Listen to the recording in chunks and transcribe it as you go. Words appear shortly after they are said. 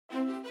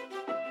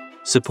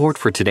Support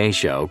for today's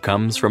show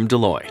comes from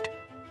Deloitte.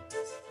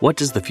 What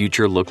does the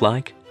future look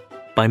like?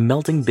 By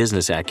melding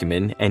business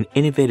acumen and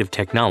innovative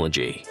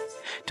technology,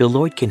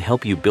 Deloitte can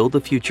help you build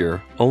the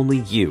future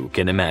only you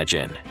can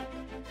imagine.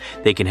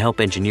 They can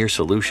help engineer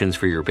solutions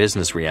for your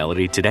business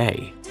reality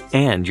today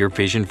and your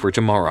vision for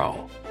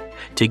tomorrow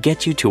to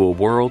get you to a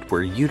world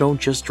where you don't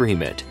just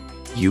dream it,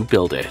 you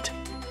build it.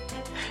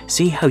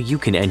 See how you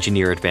can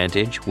engineer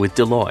advantage with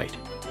Deloitte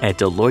at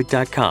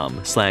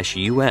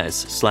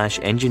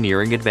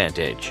deloitte.com/US/engineering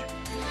advantage.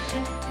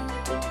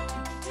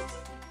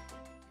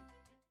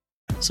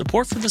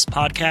 Support for this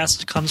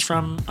podcast comes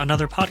from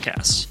another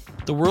podcast.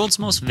 The world's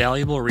most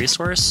valuable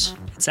resource,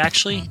 it's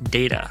actually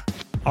data.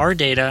 Our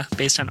data,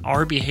 based on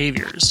our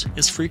behaviors,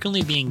 is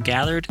frequently being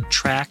gathered,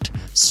 tracked,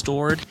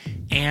 stored,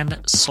 and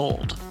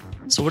sold.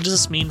 So what does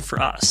this mean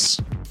for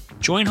us?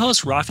 Join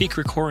host Rafi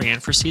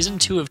Krikorian for Season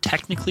 2 of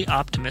Technically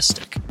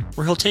Optimistic,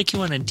 where he'll take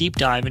you on a deep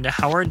dive into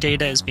how our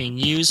data is being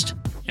used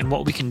and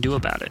what we can do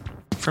about it.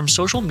 From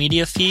social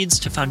media feeds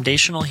to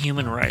foundational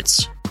human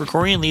rights,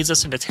 Krikorian leads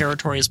us into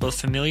territories both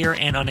familiar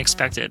and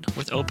unexpected,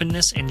 with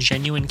openness and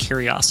genuine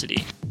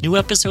curiosity. New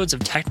episodes of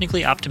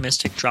Technically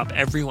Optimistic drop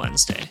every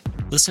Wednesday.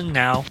 Listen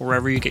now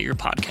wherever you get your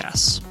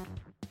podcasts.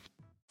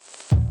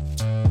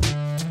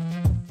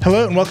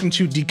 Hello and welcome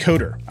to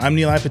Decoder. I'm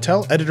Nilay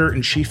Patel,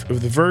 editor-in-chief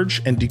of The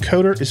Verge, and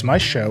Decoder is my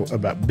show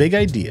about big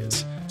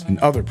ideas and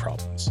other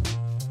problems.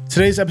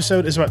 Today's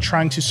episode is about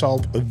trying to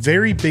solve a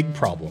very big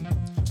problem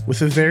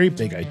with a very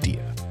big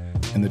idea,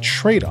 and the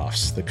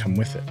trade-offs that come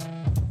with it.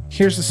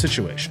 Here's the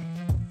situation.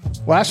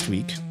 Last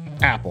week,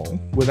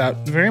 Apple,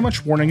 without very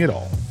much warning at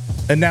all,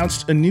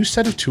 announced a new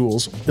set of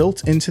tools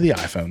built into the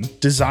iPhone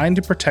designed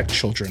to protect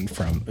children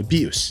from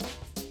abuse.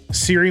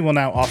 Siri will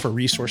now offer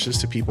resources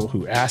to people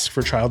who ask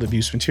for child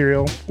abuse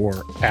material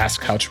or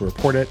ask how to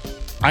report it.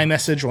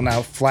 iMessage will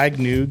now flag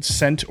nudes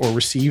sent or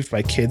received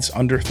by kids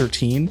under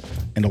 13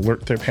 and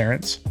alert their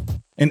parents.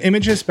 And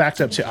images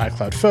backed up to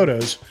iCloud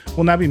Photos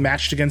will now be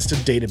matched against a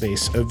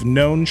database of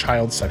known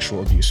child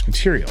sexual abuse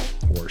material,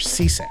 or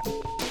CSAM,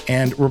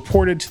 and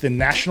reported to the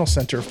National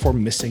Center for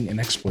Missing and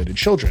Exploited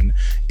Children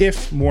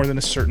if more than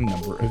a certain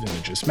number of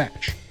images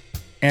match.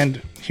 And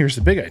here's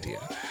the big idea.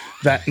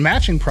 That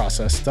matching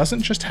process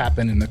doesn't just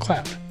happen in the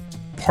cloud.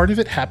 Part of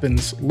it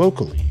happens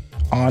locally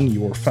on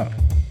your phone.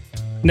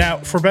 Now,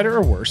 for better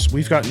or worse,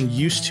 we've gotten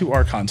used to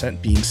our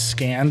content being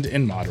scanned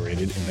and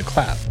moderated in the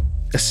cloud,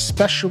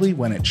 especially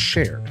when it's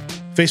shared.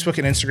 Facebook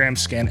and Instagram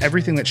scan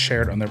everything that's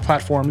shared on their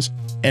platforms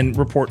and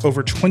report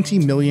over 20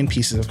 million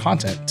pieces of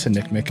content to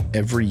NCMEC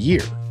every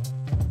year.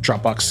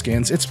 Dropbox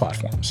scans its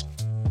platforms.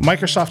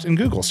 Microsoft and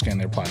Google scan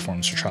their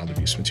platforms for child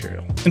abuse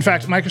material. In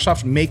fact,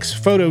 Microsoft makes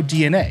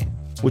PhotoDNA,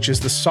 which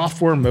is the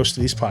software most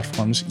of these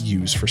platforms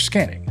use for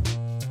scanning.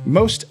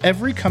 Most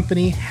every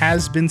company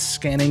has been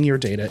scanning your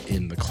data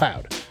in the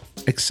cloud,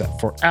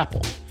 except for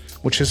Apple,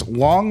 which has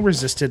long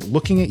resisted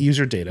looking at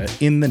user data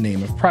in the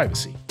name of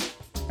privacy.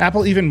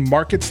 Apple even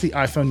markets the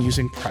iPhone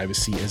using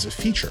privacy as a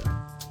feature,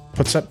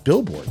 puts up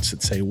billboards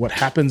that say what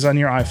happens on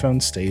your iPhone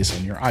stays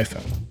on your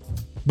iPhone.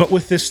 But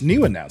with this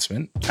new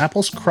announcement,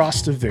 Apple's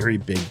crossed a very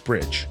big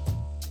bridge.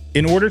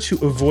 In order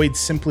to avoid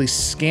simply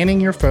scanning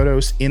your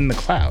photos in the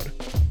cloud,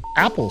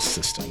 Apple's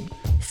system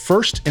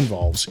first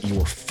involves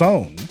your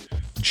phone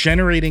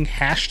generating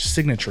hashed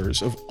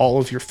signatures of all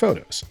of your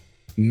photos,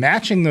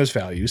 matching those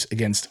values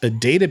against a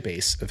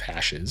database of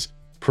hashes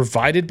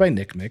provided by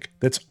NCMEC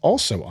that's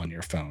also on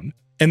your phone,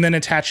 and then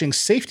attaching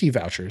safety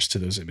vouchers to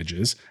those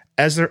images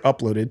as they're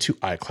uploaded to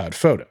iCloud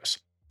Photos.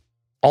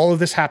 All of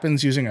this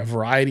happens using a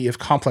variety of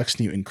complex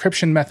new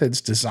encryption methods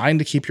designed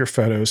to keep your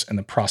photos and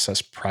the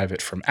process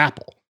private from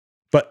Apple.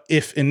 But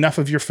if enough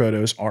of your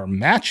photos are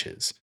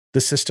matches, the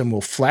system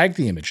will flag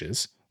the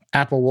images,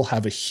 Apple will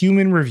have a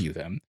human review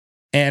them,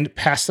 and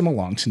pass them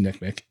along to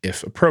NCMEC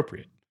if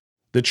appropriate.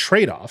 The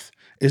trade-off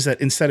is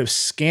that instead of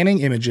scanning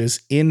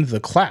images in the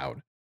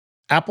cloud,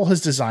 Apple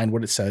has designed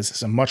what it says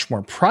is a much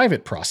more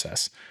private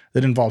process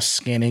that involves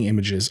scanning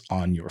images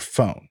on your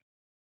phone.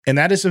 And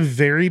that is a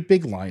very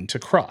big line to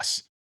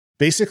cross.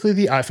 Basically,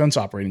 the iPhone's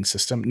operating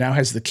system now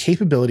has the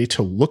capability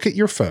to look at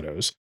your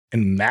photos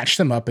and match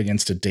them up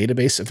against a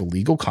database of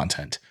illegal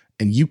content,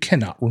 and you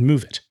cannot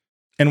remove it.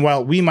 And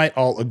while we might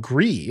all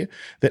agree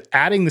that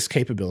adding this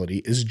capability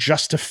is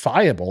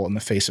justifiable in the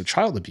face of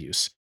child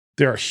abuse,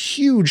 there are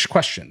huge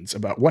questions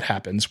about what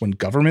happens when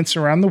governments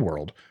around the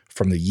world,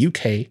 from the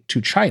UK to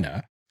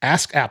China,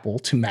 ask Apple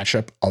to match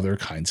up other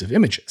kinds of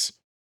images.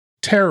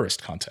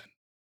 Terrorist content,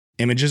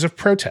 images of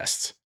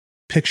protests,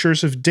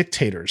 pictures of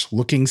dictators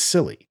looking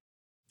silly.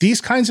 These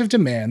kinds of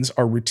demands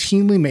are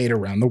routinely made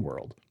around the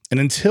world,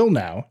 and until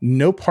now,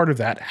 no part of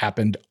that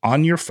happened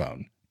on your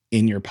phone,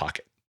 in your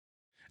pocket.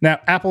 Now,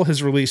 Apple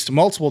has released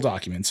multiple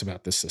documents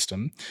about this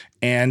system,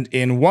 and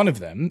in one of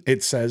them,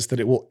 it says that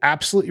it will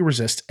absolutely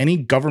resist any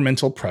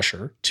governmental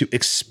pressure to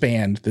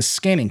expand this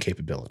scanning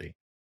capability.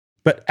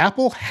 But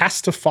Apple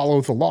has to follow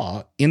the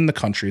law in the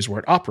countries where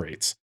it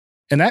operates,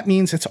 and that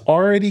means it's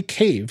already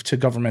caved to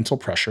governmental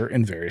pressure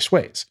in various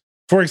ways.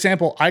 For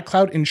example,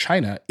 iCloud in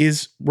China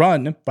is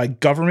run by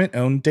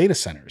government-owned data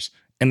centers,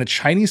 and the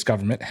Chinese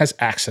government has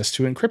access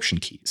to encryption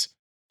keys.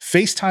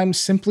 FaceTime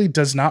simply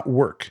does not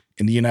work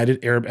in the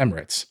United Arab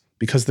Emirates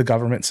because the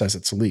government says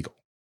it's illegal.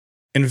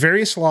 And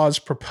various laws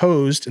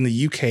proposed in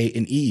the UK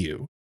and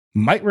EU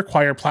might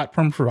require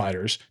platform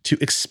providers to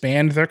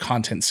expand their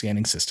content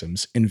scanning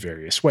systems in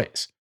various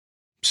ways.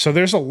 So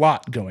there's a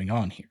lot going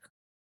on here.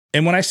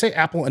 And when I say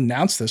Apple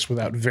announced this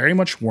without very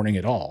much warning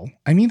at all,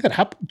 I mean that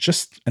Apple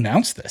just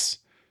announced this.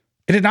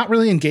 It had not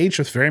really engaged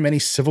with very many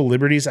civil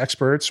liberties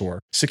experts or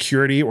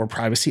security or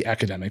privacy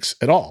academics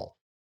at all.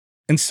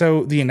 And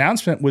so the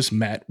announcement was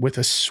met with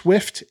a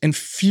swift and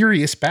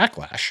furious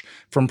backlash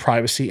from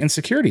privacy and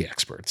security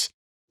experts.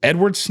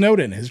 Edward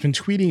Snowden has been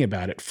tweeting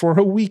about it for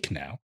a week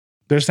now.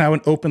 There's now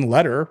an open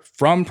letter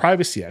from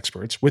privacy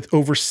experts with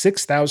over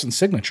 6,000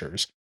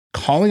 signatures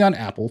calling on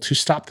Apple to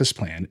stop this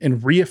plan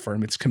and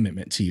reaffirm its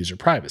commitment to user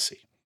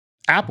privacy.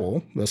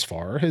 Apple, thus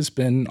far, has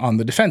been on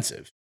the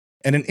defensive,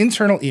 and an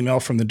internal email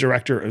from the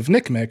director of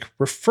NCMEC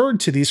referred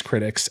to these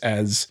critics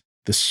as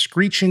the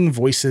screeching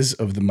voices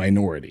of the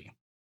minority.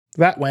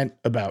 That went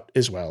about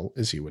as well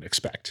as you would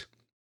expect.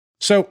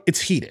 So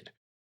it's heated,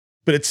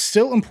 but it's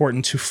still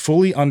important to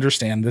fully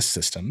understand this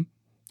system,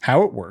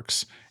 how it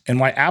works, and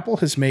why Apple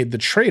has made the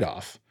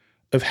trade-off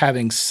of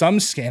having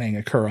some scanning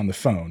occur on the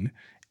phone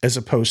as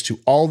opposed to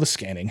all the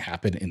scanning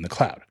happen in the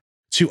cloud.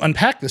 To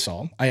unpack this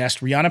all, I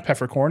asked Rihanna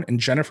Pfefferkorn and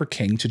Jennifer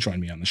King to join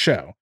me on the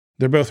show.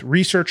 They're both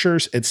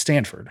researchers at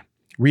Stanford.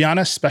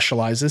 Rihanna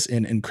specializes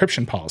in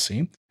encryption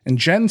policy, and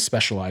Jen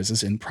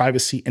specializes in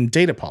privacy and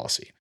data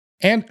policy.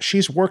 And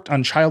she's worked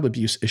on child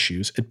abuse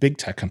issues at big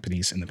tech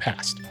companies in the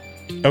past.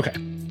 Okay,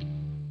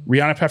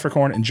 Rihanna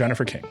Pfefferkorn and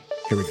Jennifer King.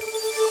 Here we go.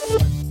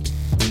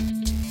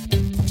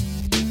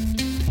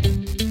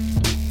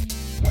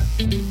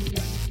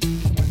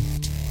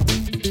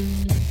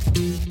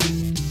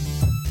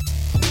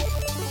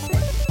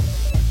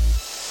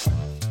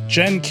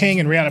 Jen King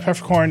and Rihanna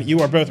Pfefferkorn, you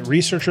are both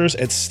researchers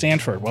at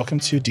Stanford. Welcome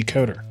to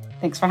Decoder.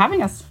 Thanks for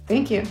having us.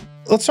 Thank you.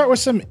 Let's start with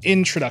some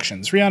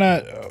introductions.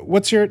 Rihanna,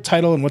 what's your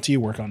title and what do you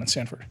work on at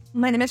Stanford?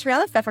 My name is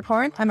Rihanna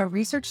Pfefferkorn. I'm a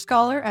research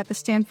scholar at the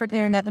Stanford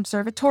Internet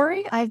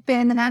Observatory. I've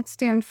been at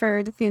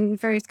Stanford in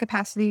various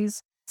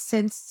capacities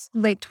since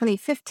late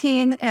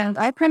 2015, and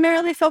I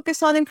primarily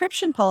focus on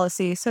encryption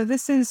policy. So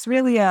this is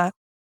really a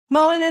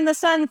moment in the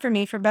sun for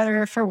me, for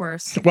better or for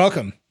worse.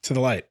 Welcome to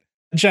the light.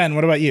 Jen,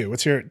 what about you?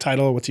 What's your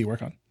title? What do you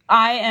work on?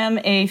 I am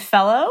a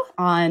fellow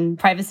on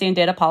privacy and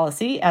data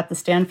policy at the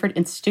Stanford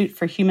Institute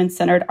for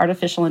Human-Centered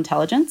Artificial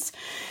Intelligence.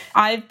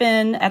 I've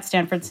been at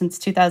Stanford since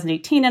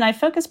 2018, and I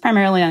focus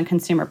primarily on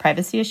consumer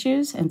privacy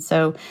issues. And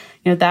so,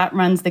 that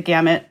runs the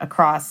gamut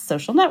across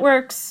social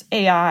networks,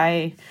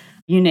 AI,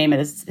 you name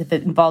it. If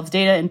it involves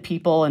data and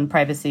people and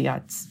privacy,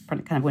 it's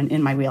kind of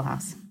in my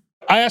wheelhouse.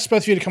 I asked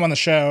both of you to come on the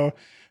show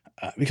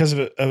because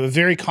of a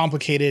very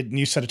complicated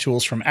new set of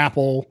tools from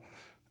Apple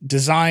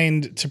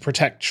designed to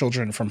protect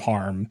children from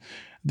harm.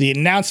 The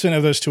announcement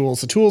of those tools,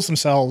 the tools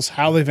themselves,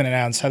 how they've been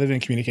announced, how they've been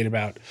communicated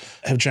about,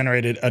 have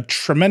generated a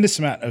tremendous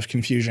amount of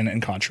confusion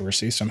and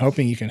controversy. So I'm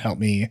hoping you can help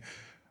me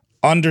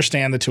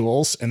understand the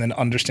tools and then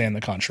understand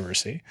the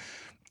controversy.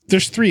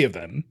 There's 3 of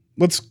them.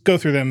 Let's go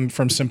through them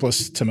from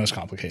simplest to most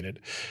complicated.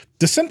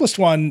 The simplest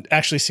one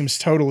actually seems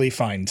totally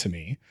fine to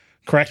me.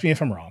 Correct me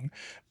if I'm wrong.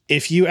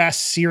 If you ask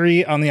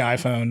Siri on the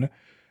iPhone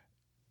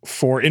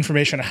for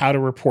information on how to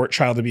report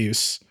child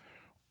abuse,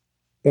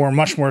 or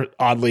much more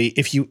oddly,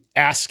 if you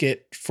ask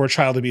it for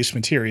child abuse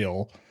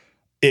material,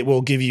 it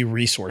will give you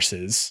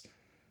resources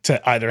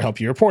to either help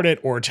you report it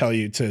or tell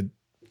you to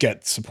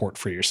get support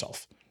for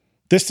yourself.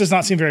 This does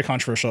not seem very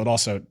controversial. It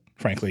also,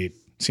 frankly,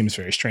 seems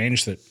very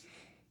strange that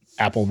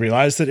Apple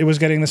realized that it was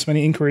getting this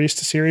many inquiries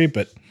to Siri,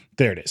 but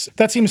there it is.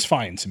 That seems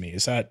fine to me.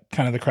 Is that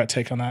kind of the correct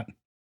take on that?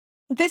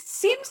 This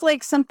seems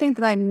like something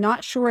that I'm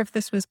not sure if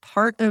this was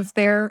part of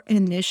their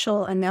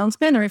initial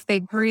announcement or if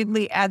they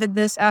hurriedly added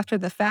this after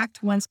the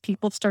fact once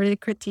people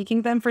started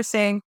critiquing them for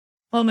saying,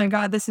 oh my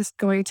God, this is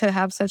going to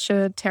have such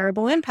a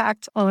terrible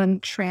impact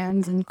on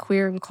trans and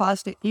queer and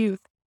closeted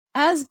youth.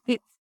 As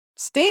it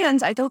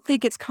stands, I don't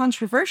think it's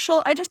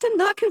controversial. I just am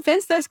not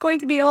convinced that's going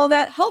to be all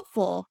that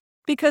helpful.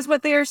 Because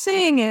what they are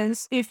saying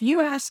is, if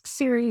you ask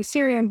Siri,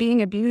 I'm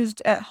being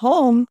abused at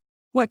home,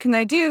 what can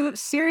I do?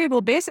 Siri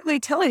will basically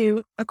tell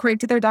you, according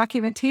to their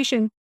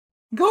documentation,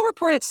 go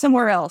report it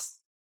somewhere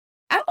else.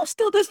 Apple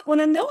still doesn't want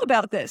to know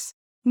about this.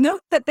 Note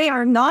that they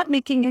are not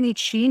making any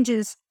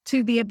changes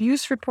to the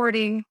abuse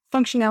reporting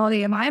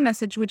functionality of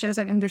iMessage, which, as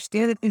I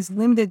understand it, is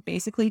limited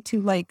basically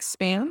to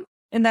spam.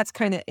 And that's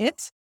kind of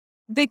it.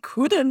 They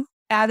could have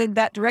added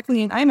that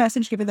directly in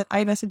iMessage, given that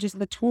iMessage is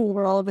the tool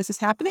where all of this is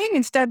happening.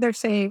 Instead, they're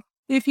saying,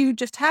 if you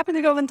just happen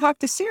to go and talk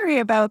to Siri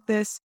about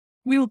this,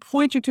 we will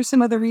point you to some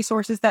other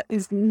resources that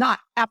is not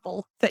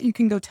Apple that you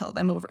can go tell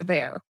them over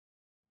there.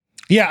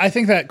 Yeah, I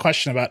think that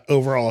question about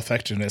overall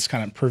effectiveness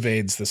kind of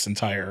pervades this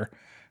entire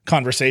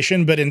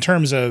conversation. But in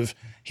terms of,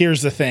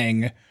 here's the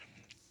thing,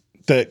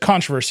 the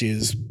controversy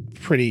is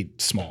pretty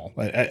small.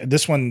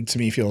 This one to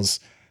me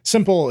feels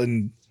simple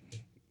and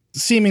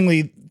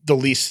seemingly the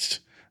least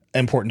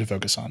important to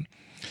focus on.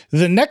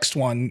 The next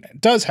one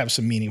does have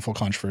some meaningful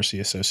controversy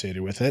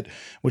associated with it,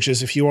 which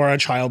is if you are a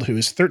child who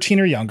is 13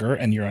 or younger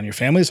and you're on your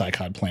family's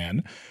iCloud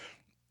plan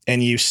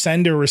and you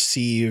send or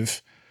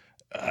receive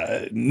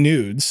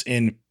nudes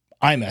in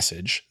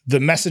iMessage, the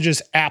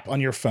Messages app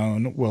on your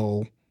phone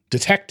will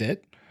detect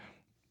it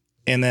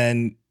and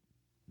then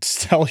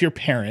tell your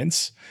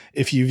parents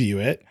if you view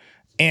it.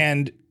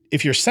 And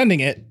if you're sending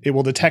it, it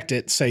will detect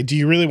it, say, do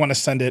you really want to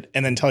send it?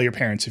 And then tell your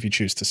parents if you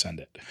choose to send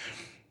it.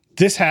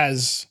 This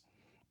has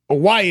a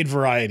wide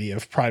variety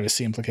of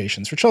privacy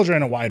implications for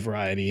children, a wide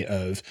variety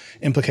of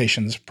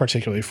implications,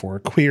 particularly for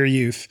queer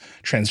youth,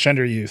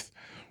 transgender youth.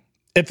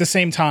 At the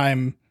same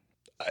time,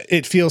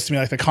 it feels to me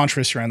like the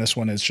controversy around this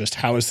one is just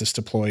how is this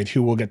deployed?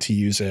 Who will get to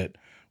use it?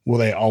 Will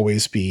they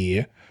always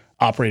be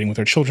operating with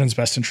their children's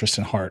best interest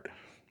in heart?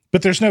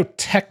 But there's no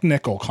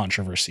technical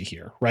controversy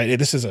here, right?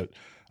 This is a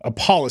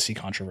policy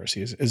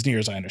controversy, as near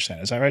as I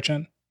understand. Is that right,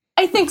 Jen?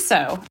 I think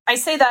so. I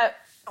say that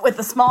with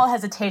a small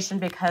hesitation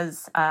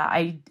because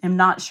I am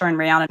not sure, and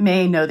Rihanna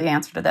may know the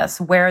answer to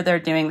this, where they're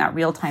doing that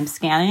real-time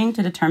scanning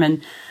to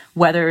determine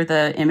whether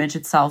the image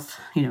itself,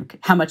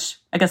 how much,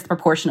 I guess, the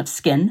proportion of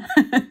skin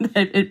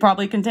it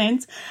probably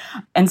contains.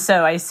 And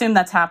so I assume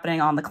that's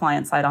happening on the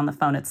client side on the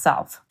phone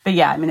itself. But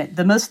yeah,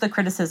 the most of the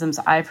criticisms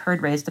I've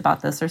heard raised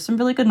about this are some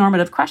really good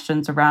normative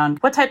questions around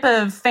what type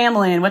of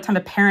family and what type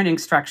of parenting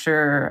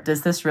structure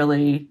does this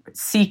really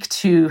seek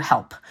to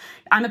help?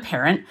 I'm a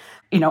parent.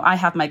 I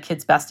have my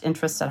kids' best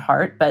interests at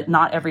heart, but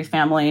not every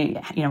family,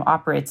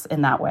 operates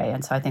in that way.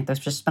 And so I think there's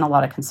just been a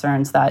lot of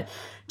concerns that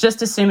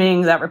just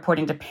assuming that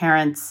reporting to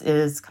parents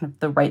is kind of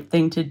the right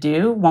thing to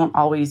do won't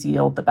always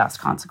yield the best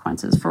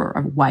consequences for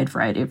a wide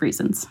variety of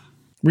reasons.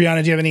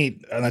 Rihanna, do you have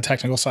any, on the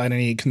technical side,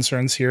 any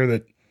concerns here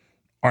that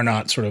are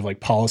not sort of like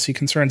policy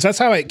concerns? That's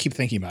how I keep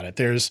thinking about it.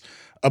 There's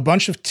a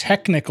bunch of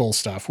technical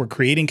stuff. We're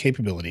creating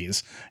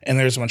capabilities, and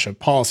there's a bunch of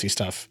policy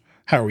stuff.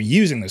 How are we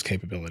using those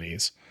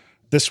capabilities?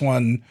 This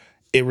one,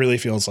 it really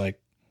feels like,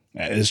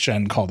 as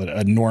Jen called it,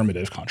 a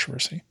normative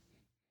controversy.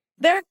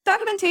 Their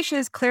documentation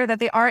is clear that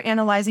they are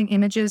analyzing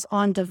images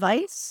on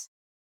device.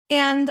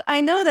 And I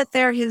know that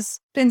there has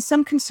been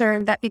some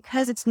concern that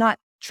because it's not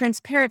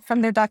transparent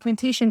from their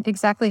documentation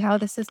exactly how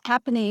this is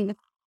happening,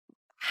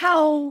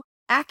 how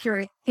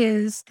accurate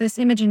is this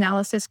image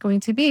analysis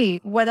going to be?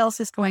 What else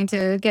is going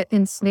to get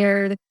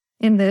ensnared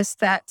in this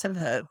that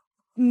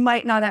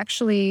might not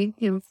actually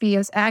be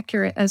as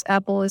accurate as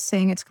Apple is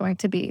saying it's going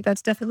to be?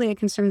 That's definitely a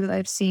concern that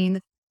I've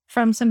seen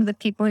from some of the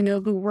people I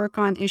know who work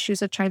on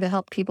issues of trying to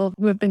help people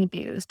who have been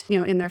abused,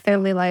 in their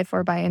family life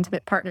or by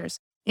intimate partners.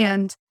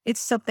 And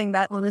it's something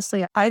that,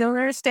 honestly, I don't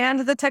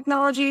understand the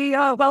technology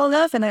well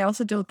enough. And I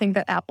also don't think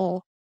that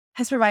Apple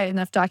has provided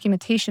enough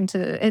documentation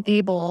to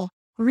enable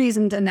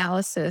reasoned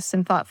analysis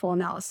and thoughtful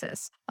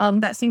analysis.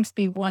 That seems to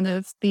be one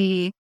of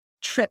the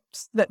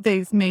trips that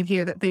they've made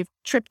here, that they've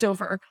tripped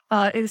over,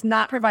 is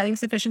not providing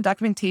sufficient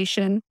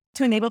documentation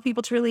to enable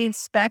people to really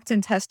inspect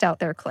and test out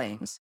their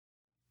claims.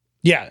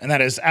 Yeah, and that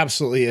is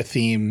absolutely a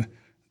theme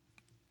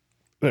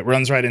that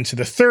runs right into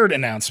the third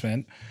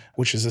announcement,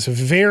 which is this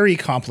very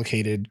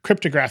complicated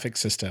cryptographic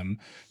system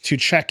to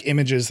check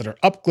images that are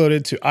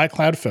uploaded to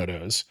iCloud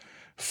Photos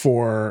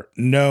for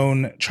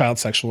known child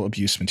sexual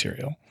abuse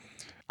material.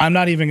 I'm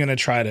not even going to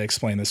try to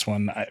explain this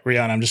one.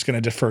 Rihanna, I'm just going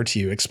to defer to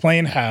you.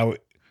 Explain how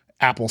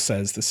Apple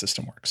says the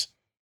system works.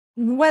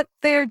 What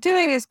they're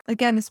doing is,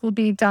 again, this will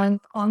be done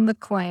on the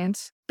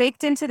client,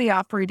 baked into the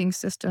operating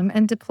system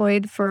and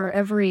deployed for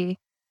every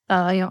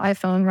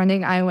iPhone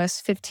running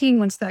iOS 15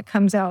 once that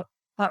comes out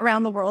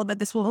around the world. But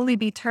this will only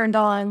be turned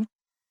on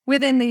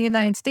within the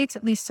United States,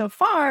 at least so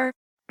far.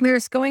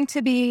 There's going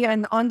to be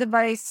an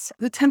on-device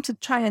attempt to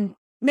try and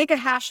make a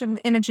hash of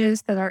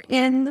images that are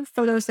in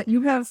photos that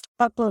you have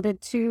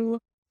uploaded to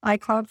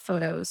iCloud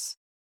Photos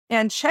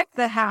and check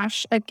the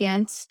hash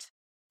against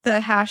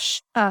the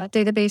hash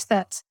database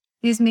that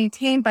is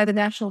maintained by the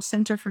National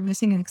Center for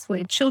Missing and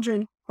Exploited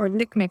Children, or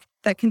NCMEC,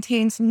 that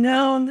contains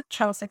known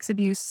child sex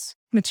abuse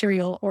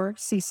material, or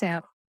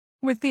CSAM.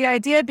 With the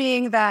idea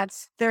being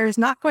that there's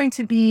not going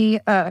to be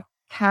a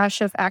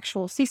cache of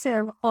actual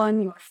CSAM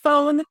on your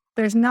phone.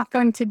 There's not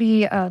going to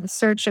be the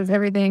search of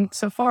everything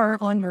so far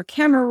on your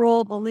camera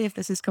roll, only if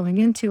this is going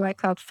into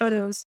iCloud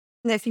Photos.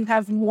 And if you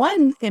have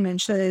one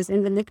image that is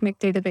in the NCMEC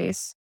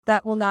database,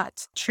 that will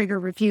not trigger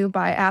review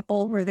by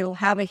Apple, where they will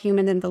have a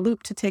human in the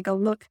loop to take a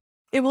look.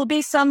 It will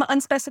be some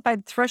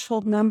unspecified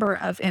threshold number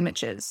of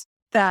images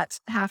that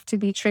have to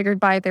be triggered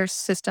by their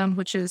system,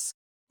 which is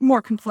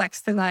more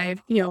complex than I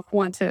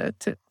want to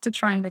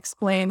try and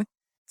explain.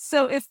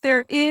 So if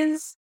there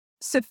is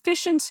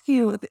sufficient,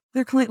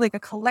 they're like a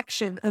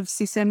collection of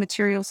CSAM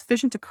material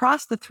sufficient to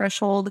cross the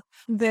threshold,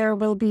 there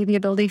will be the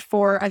ability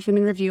for a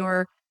human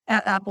reviewer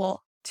at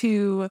Apple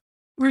to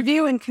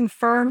review and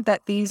confirm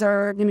that these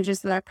are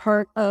images that are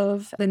part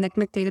of the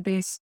NCMEC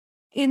database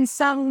in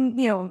some,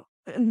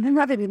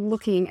 rather than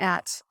looking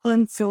at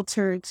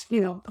unfiltered,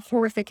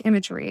 horrific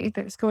imagery.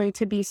 There's going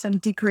to be some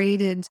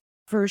degraded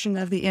version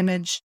of the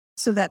image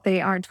so that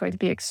they aren't going to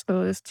be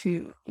exposed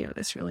to,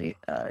 this really,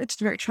 it's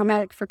very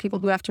traumatic for people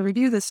who have to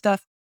review this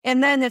stuff.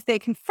 And then if they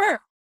confirm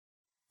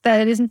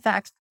that it is in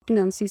fact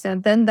known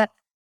CSAM, then that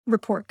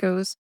report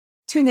goes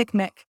to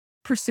NCMEC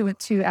pursuant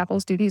to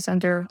Apple's duties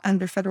under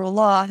federal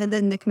law, and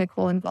then NCMEC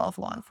will involve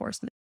law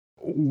enforcement.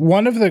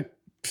 One of the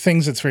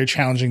things that's very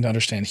challenging to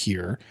understand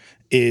here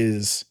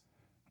is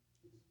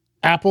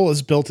Apple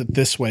has built it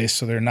this way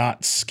so they're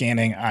not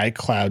scanning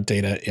iCloud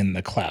data in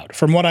the cloud,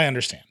 from what I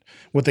understand.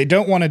 What they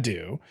don't want to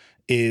do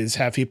is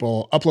have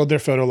people upload their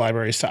photo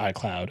libraries to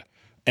iCloud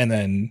and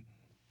then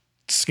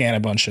scan a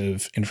bunch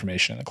of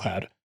information in the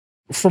cloud.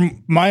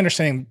 From my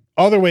understanding,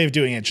 other way of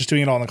doing it, just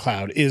doing it all in the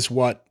cloud, is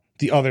what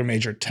the other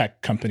major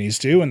tech companies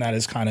do, and that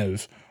is kind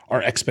of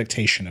our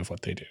expectation of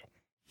what they do.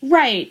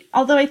 Right.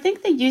 Although I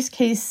think the use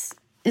case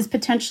is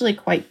potentially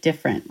quite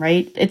different,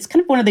 right? It's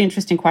kind of one of the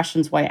interesting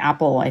questions why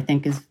Apple, I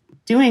think, is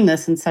doing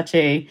this in such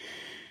a,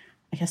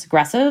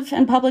 aggressive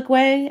and public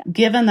way,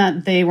 given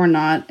that they were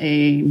not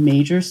a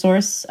major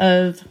source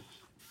of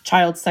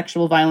child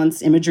sexual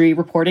violence imagery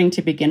reporting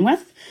to begin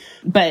with.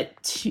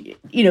 But,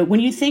 when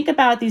you think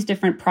about these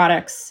different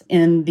products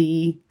in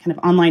the kind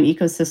of online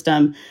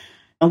ecosystem,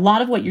 a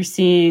lot of what you're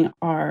seeing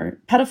are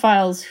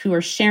pedophiles who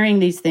are sharing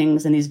these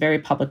things in these very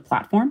public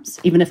platforms,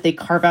 even if they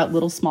carve out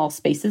little small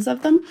spaces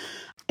of them.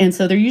 And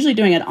so they're usually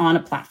doing it on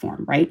a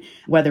platform, right?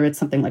 Whether it's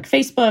something like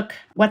Facebook,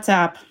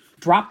 WhatsApp,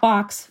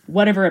 Dropbox,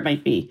 whatever it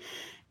might be.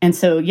 And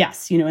so,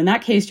 yes, in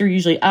that case, you're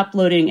usually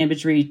uploading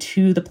imagery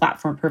to the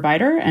platform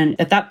provider. And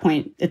at that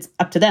point, it's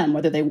up to them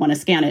whether they want to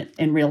scan it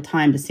in real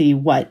time to see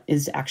what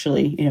is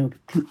actually,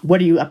 what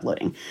are you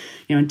uploading?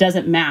 Does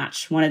it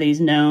match one of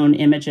these known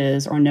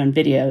images or known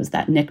videos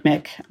that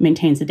NCMEC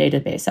maintains a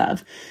database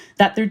of?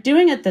 That they're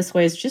doing it this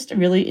way is just a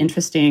really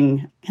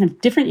interesting kind of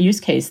different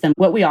use case than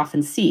what we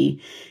often see.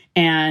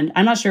 And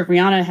I'm not sure if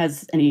Rihanna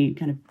has any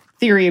kind of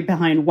theory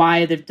behind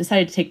why they've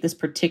decided to take this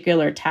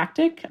particular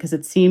tactic, because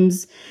it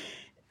seems...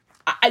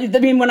 I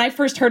mean, when I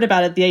first heard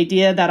about it, the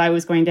idea that I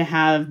was going to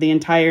have the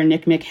entire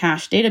NCMEC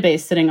hash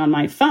database sitting on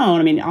my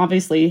phone, I mean,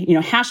 obviously,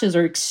 hashes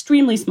are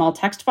extremely small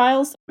text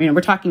files.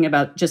 We're talking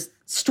about just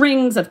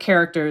strings of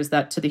characters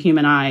that to the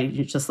human eye,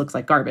 it just looks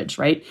like garbage,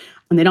 right?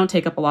 And they don't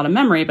take up a lot of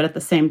memory. But at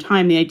the same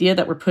time, the idea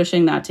that we're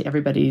pushing that to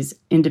everybody's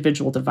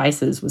individual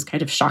devices was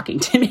kind of shocking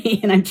to me.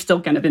 And I'm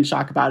still kind of in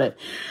shock about it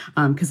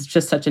because it's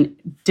just such a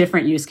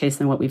different use case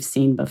than what we've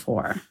seen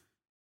before.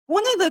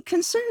 One of the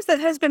concerns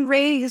that has been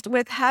raised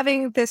with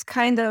having this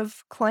kind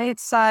of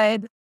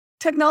client-side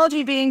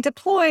technology being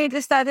deployed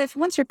is that if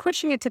once you're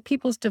pushing it to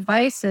people's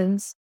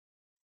devices,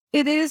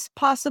 it is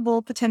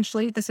possible,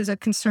 potentially, this is a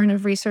concern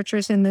of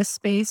researchers in this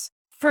space,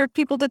 for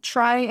people to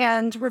try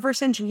and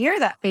reverse engineer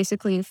that,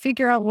 basically, and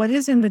figure out what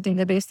is in the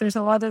database. There's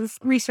a lot of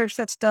research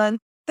that's done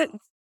that,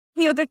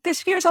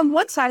 there's fears on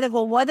one side of,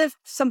 well, what if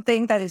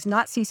something that is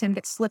not CSAM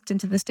gets slipped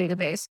into this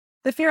database?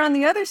 The fear on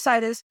the other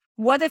side is,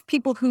 what if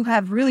people who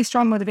have really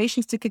strong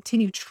motivations to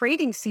continue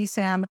trading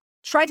CSAM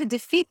try to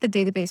defeat the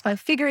database by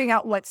figuring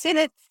out what's in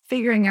it,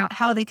 figuring out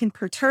how they can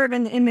perturb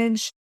an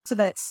image so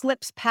that it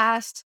slips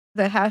past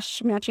the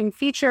hash matching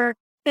feature?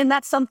 And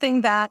that's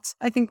something that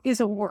I think is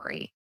a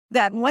worry,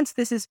 that once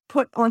this is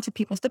put onto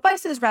people's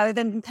devices, rather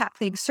than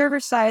happening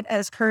server side,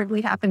 as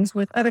currently happens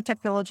with other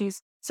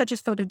technologies such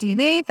as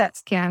PhotoDNA that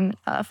scan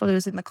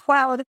photos in the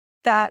cloud,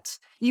 that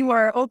you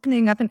are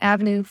opening up an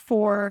avenue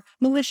for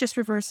malicious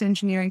reverse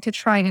engineering to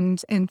try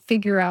and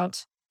figure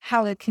out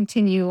how to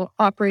continue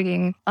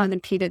operating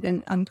unimpeded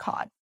and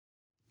uncaught.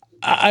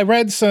 I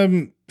read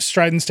some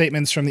strident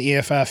statements from the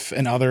EFF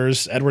and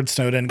others, Edward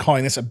Snowden,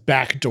 calling this a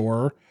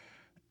backdoor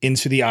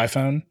into the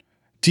iPhone.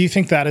 Do you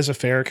think that is a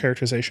fair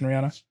characterization,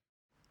 Rihanna?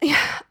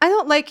 Yeah, I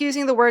don't like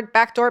using the word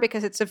backdoor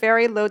because it's a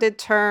very loaded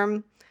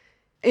term.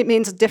 It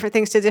means different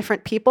things to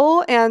different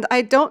people. And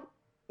I don't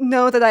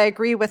know that I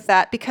agree with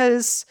that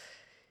because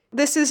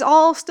this is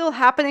all still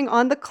happening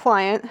on the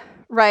client,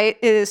 right?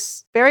 It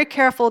is very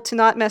careful to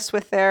not mess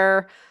with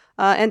their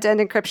end-to-end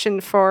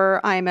encryption for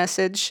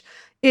iMessage.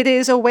 It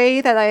is a way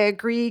that I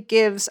agree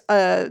gives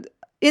a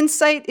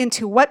insight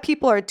into what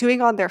people are doing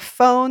on their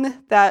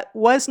phone that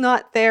was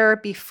not there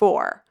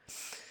before.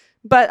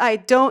 But I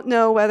don't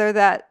know whether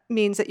that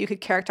means that you could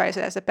characterize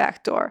it as a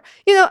backdoor.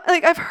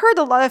 I've heard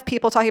a lot of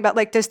people talking about,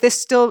 does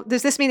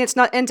this mean it's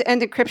not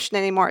end-to-end encryption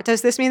anymore?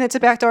 Does this mean it's a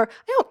backdoor?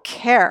 I don't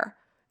care.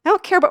 I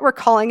don't care what we're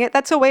calling it.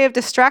 That's a way of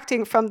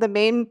distracting from the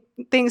main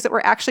things that we're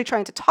actually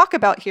trying to talk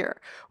about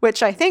here,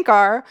 which I think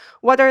are,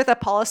 what are the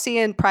policy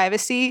and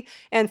privacy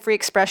and free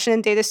expression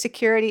and data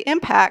security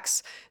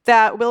impacts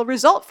that will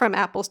result from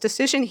Apple's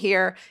decision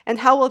here, and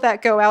how will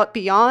that go out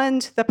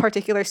beyond the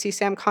particular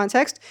CSAM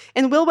context,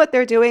 and will what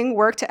they're doing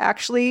work to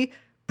actually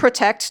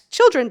protect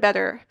children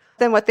better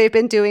than what they've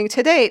been doing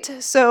to date?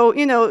 So,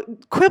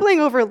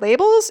 quibbling over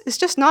labels is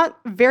just not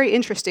very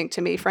interesting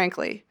to me,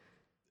 frankly.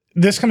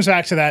 This comes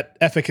back to that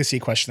efficacy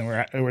question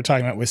that we're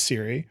talking about with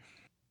Siri.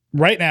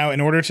 Right now, in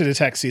order to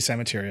detect CSAM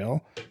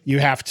material, you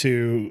have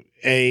to,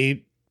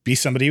 A, be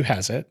somebody who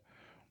has it,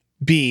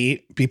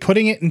 B, be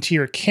putting it into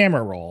your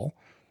camera roll,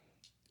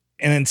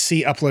 and then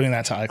C, uploading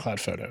that to iCloud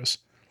Photos.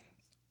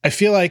 I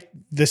feel like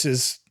this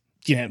is,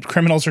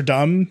 criminals are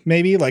dumb,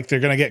 maybe, like they're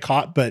going to get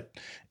caught, but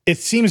it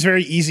seems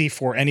very easy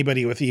for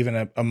anybody with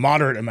even a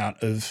moderate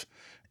amount of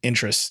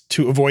interest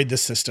to avoid the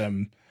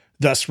system,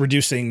 thus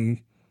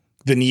reducing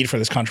the need for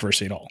this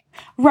controversy at all.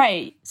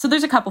 Right. So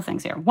there's a couple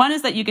things here. One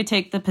is that you could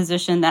take the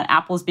position that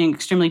Apple is being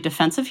extremely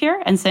defensive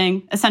here and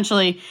saying,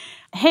 essentially,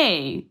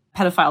 hey,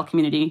 pedophile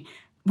community,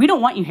 we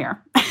don't want you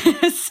here.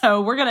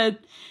 So we're going to,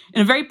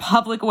 in a very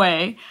public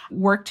way,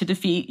 work to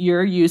defeat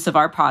your use of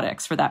our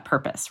products for that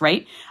purpose,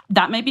 right?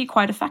 That may be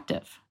quite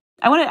effective.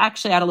 I want to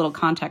actually add a little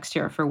context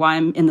here for why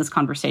I'm in this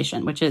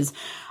conversation, which is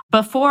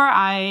before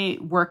I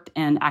worked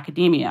in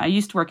academia, I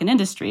used to work in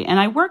industry, and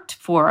I worked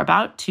for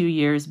about 2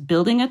 years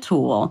building a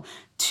tool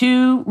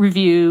to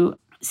review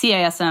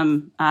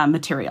CASM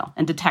material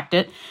and detect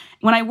it.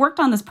 When I worked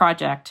on this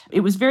project,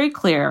 it was very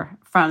clear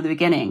from the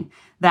beginning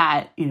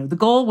that the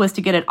goal was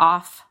to get it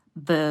off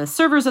the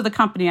servers of the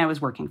company I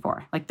was working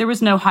for. Like, there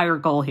was no higher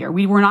goal here.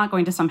 We were not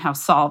going to somehow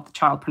solve the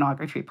child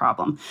pornography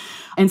problem.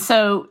 And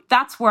so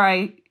that's where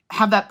I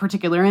have that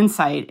particular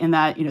insight in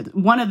that,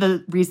 one of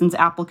the reasons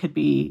Apple could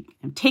be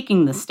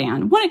taking this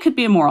stand, one, it could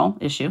be a moral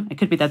issue. It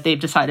could be that they've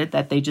decided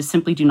that they just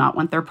simply do not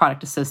want their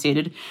product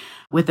associated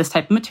with this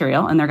type of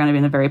material, and they're going to be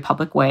in a very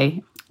public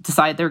way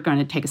decide they're going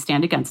to take a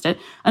stand against it.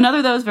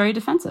 Another, though, is very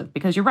defensive,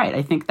 because you're right.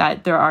 I think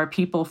that there are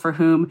people for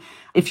whom,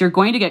 if you're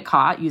going to get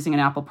caught using an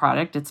Apple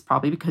product, it's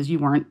probably because you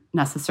weren't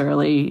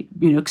necessarily,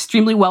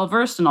 extremely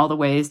well-versed in all the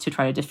ways to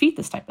try to defeat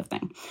this type of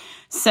thing.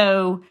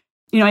 So,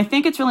 I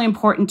think it's really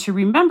important to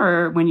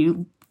remember when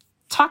you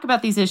talk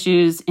about these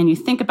issues and you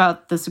think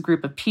about this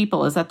group of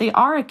people is that they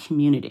are a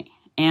community.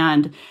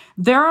 And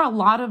there are a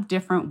lot of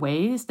different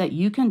ways that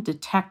you can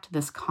detect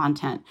this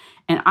content.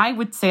 And I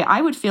would say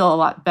I would feel a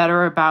lot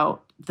better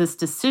about this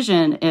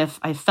decision if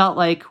I felt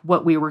like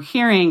what we were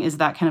hearing is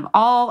that kind of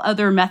all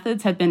other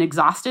methods had been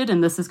exhausted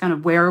and this is kind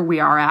of where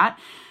we are at.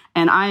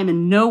 And I am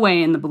in no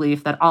way in the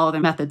belief that all other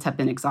methods have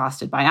been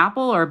exhausted by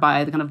Apple or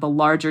by the kind of the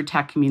larger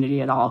tech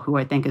community at all, who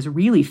I think has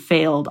really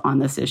failed on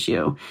this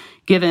issue,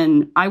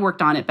 given I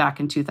worked on it back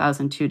in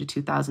 2002 to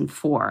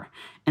 2004.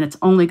 And it's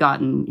only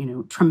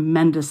gotten,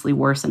 tremendously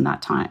worse in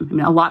that time. I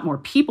mean, a lot more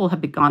people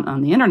have gone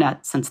on the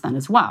internet since then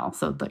as well.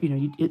 So,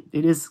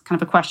 it is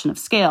kind of a question of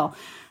scale.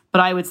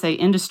 But I would say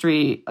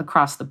industry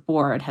across the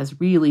board has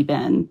really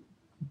been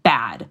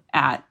bad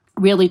at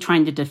really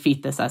trying to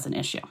defeat this as an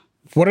issue.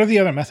 What are the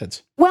other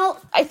methods? Well,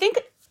 I think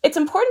it's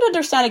important to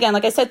understand, again,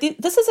 like I said,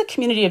 this is a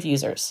community of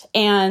users,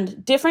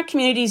 and different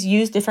communities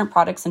use different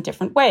products in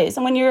different ways.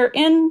 And when you're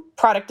in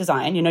product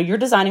design, you're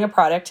designing a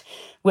product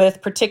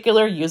with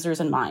particular users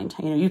in mind.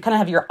 You kind of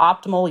have your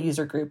optimal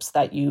user groups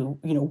that you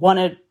want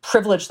to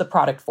privilege the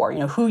product for,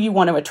 who you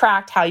want to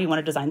attract, how you want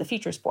to design the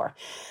features for.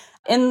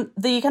 In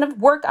the kind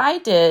of work I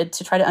did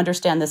to try to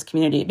understand this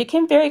community, it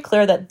became very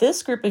clear that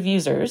this group of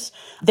users,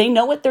 they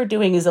know what they're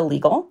doing is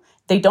illegal.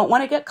 They don't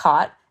want to get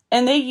caught.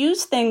 And they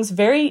use things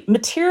very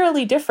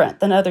materially different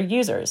than other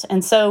users.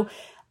 And so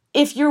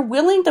if you're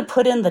willing to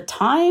put in the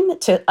time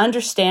to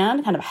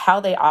understand kind of how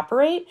they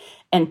operate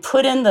and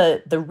put in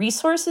the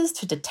resources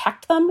to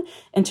detect them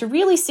and to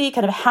really see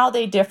kind of how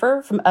they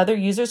differ from other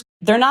users,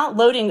 they're not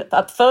loading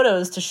up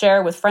photos to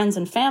share with friends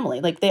and family.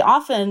 Like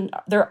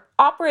they're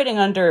operating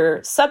under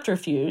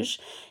subterfuge.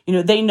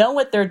 They know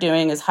what they're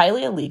doing is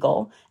highly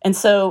illegal. And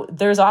so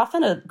there's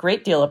often a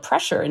great deal of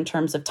pressure in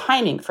terms of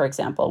timing, for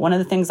example. One of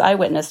the things I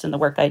witnessed in the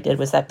work I did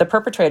was that the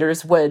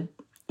perpetrators would,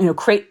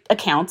 create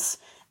accounts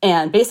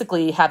and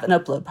basically have an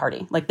upload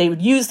party. Like they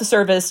would use the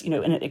service, in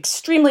an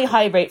extremely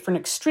high rate for an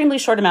extremely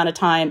short amount of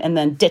time and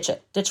then ditch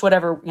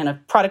whatever,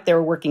 product they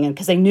were working in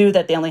because they knew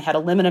that they only had a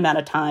limited amount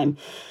of time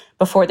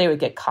before they would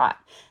get caught.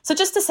 So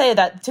just to say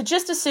that, to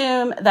just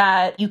assume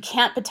that you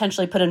can't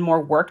potentially put in more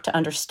work to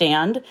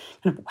understand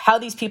kind of how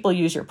these people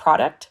use your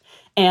product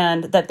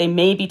and that they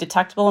may be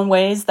detectable in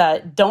ways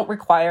that don't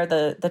require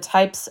the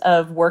types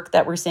of work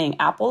that we're seeing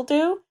Apple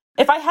do.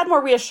 If I had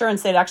more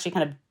reassurance they'd actually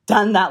kind of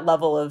done that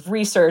level of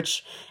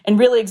research and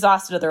really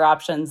exhausted other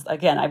options,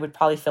 again, I would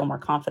probably feel more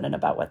confident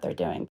about what they're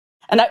doing.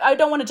 And I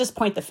don't want to just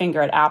point the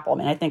finger at Apple. I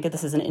mean, I think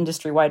this is an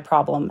industry-wide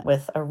problem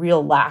with a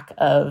real lack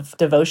of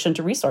devotion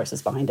to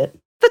resources behind it.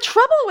 The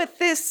trouble with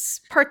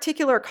this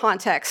particular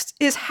context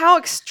is how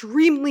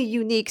extremely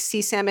unique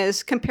CSAM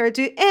is compared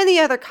to any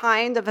other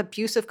kind of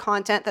abusive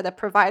content that a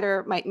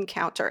provider might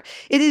encounter.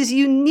 It is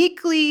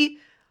uniquely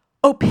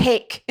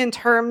opaque in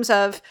terms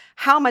of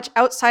how much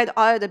outside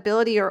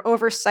auditability or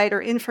oversight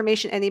or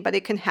information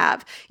anybody can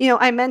have.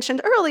 I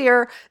mentioned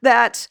earlier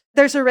that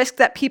there's a risk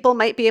that people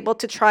might be able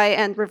to try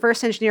and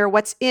reverse engineer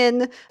what's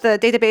in the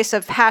database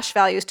of hash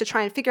values to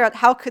try and figure out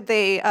how could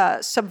they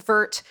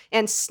subvert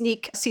and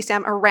sneak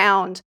CSAM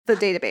around the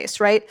database,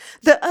 right?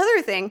 The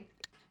other thing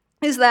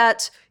is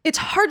that it's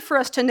hard for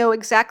us to know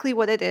exactly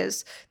what it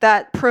is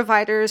that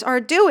providers are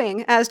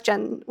doing. As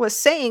Jen was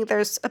saying,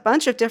 there's a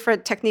bunch of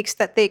different techniques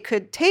that they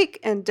could take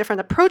and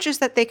different approaches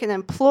that they can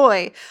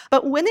employ.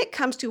 But when it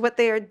comes to what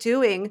they are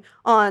doing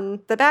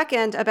on the back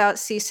end about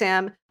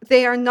CSAM,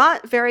 they are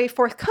not very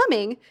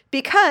forthcoming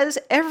because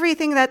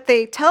everything that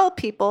they tell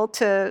people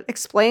to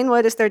explain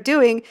what it is they're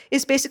doing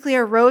is basically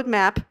a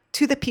roadmap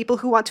to the people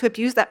who want to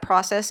abuse that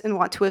process and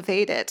want to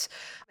evade it.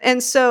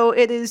 And so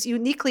it is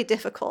uniquely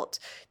difficult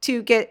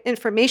to get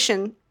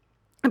information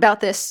about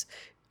this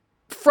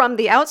from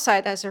the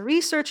outside as a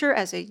researcher,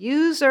 as a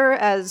user,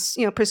 as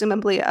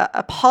presumably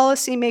a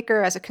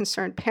policymaker, as a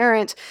concerned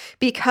parent,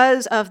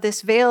 because of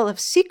this veil of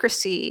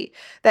secrecy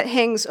that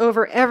hangs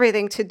over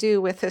everything to do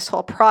with this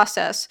whole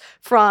process,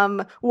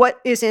 from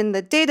what is in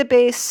the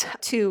database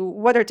to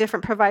what are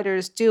different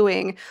providers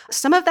doing.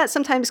 Some of that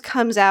sometimes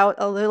comes out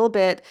a little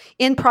bit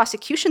in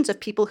prosecutions of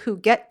people who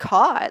get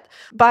caught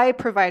by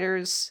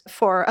providers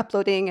for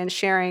uploading and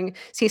sharing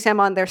CSAM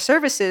on their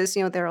services.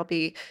 There will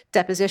be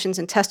depositions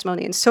and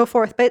testimony and so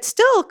forth. But it's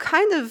still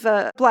kind of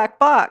a black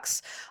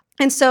box.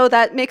 And so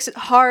that makes it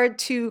hard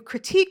to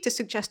critique, to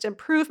suggest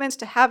improvements,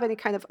 to have any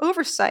kind of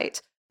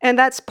oversight. And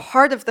that's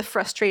part of the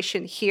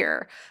frustration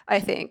here, I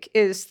think,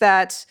 is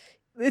that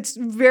it's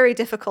very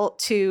difficult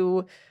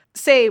to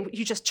say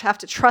you just have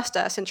to trust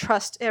us and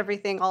trust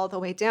everything all the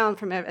way down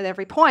at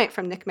every point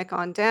from NCMEC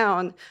on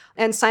down,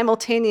 and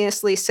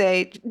simultaneously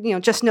say,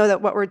 just know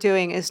that what we're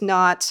doing is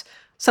not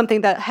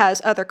something that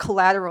has other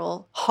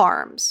collateral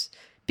harms.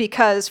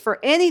 Because for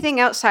anything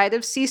outside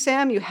of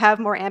CSAM, you have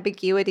more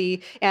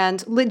ambiguity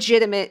and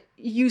legitimate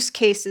use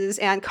cases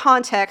and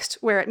context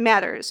where it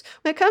matters.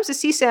 When it comes to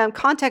CSAM,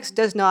 context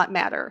does not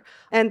matter.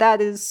 And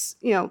that is,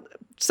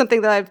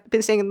 something that I've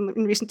been saying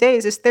in recent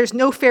days is there's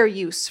no fair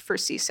use for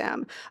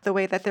CSAM the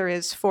way that there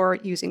is for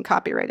using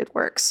copyrighted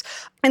works.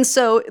 And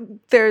so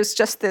there's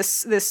just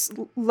this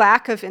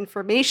lack of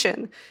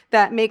information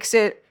that makes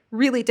it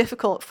really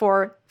difficult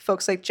for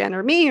folks like Jen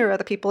or me or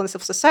other people in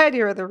civil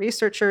society or other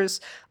researchers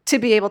to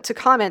be able to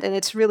comment. And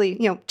it's really,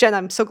 Jen,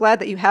 I'm so glad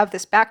that you have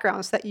this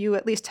background so that you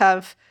at least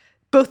have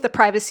both the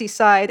privacy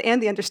side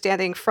and the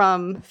understanding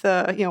from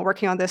the,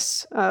 working on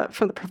this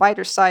from the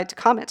provider side to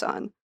comment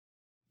on.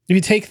 If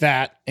you take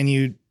that and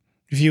you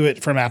view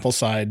it from Apple's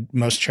side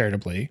most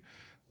charitably,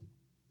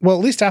 well,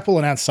 at least Apple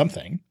announced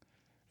something,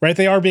 right?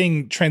 They are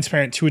being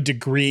transparent to a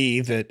degree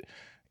that,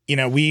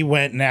 we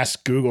went and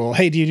asked Google,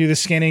 hey, do you do the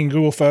scanning in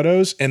Google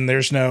Photos? And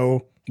there's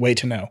no way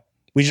to know.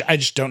 I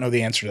just don't know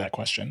the answer to that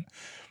question.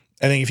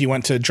 I think if you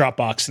went to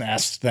Dropbox and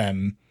asked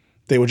them,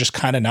 they would just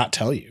kind of not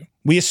tell you.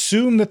 We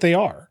assume that they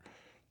are.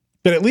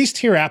 But at least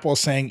here Apple is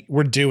saying,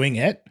 we're doing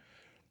it.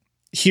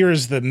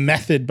 Here's the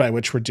method by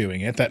which we're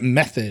doing it. That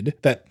method,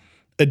 that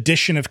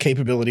addition of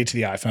capability to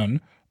the iPhone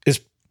is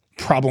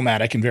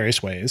problematic in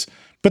various ways,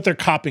 but they're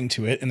copying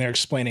to it and they're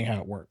explaining how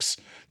it works.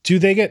 Do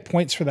they get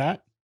points for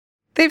that?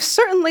 They've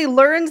certainly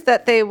learned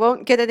that they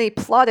won't get any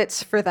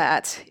plaudits for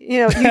that.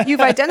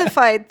 You've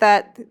identified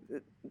that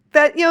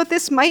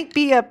this might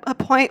be a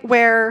point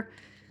where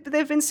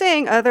they've been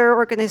saying other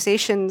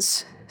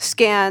organizations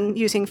scan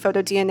using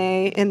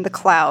PhotoDNA in the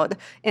cloud,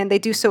 and they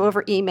do so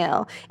over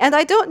email. And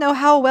I don't know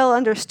how well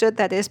understood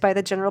that is by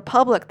the general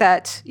public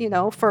that,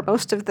 for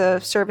most of the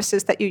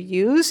services that you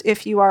use,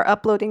 if you are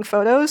uploading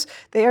photos,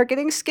 they are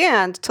getting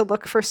scanned to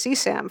look for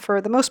CSAM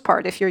for the most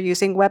part. If you're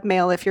using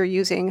webmail, if you're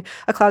using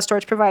a cloud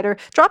storage provider,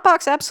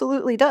 Dropbox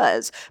absolutely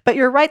does. But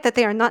you're right that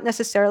they are not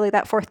necessarily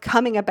that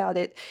forthcoming about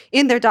it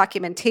in their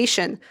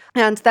documentation.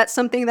 And that's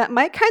something that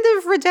might kind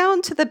of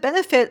redound to the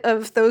benefit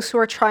of those who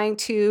are trying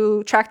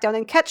to track down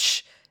and catch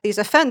these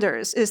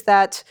offenders, is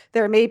that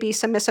there may be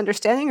some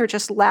misunderstanding or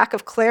just lack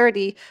of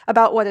clarity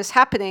about what is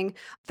happening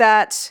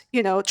that,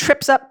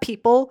 trips up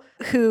people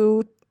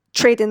who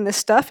trade in this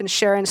stuff and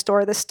share and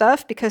store this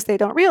stuff because they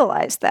don't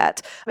realize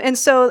that. And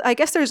so I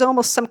guess there's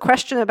almost some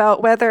question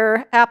about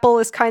whether Apple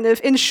is kind of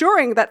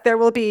ensuring that there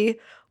will be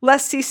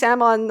less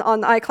CSAM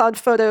on iCloud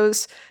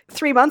Photos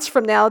 3 months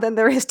from now than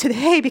there is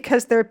today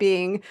because they're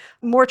being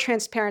more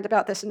transparent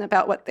about this and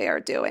about what they are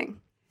doing.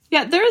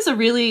 Yeah, there is a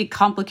really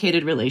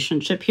complicated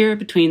relationship here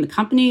between the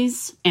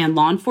companies and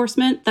law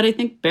enforcement that I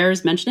think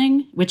bears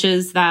mentioning, which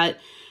is that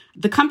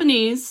the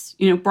companies,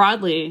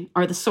 broadly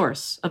are the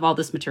source of all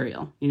this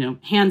material,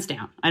 hands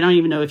down. I don't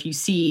even know if you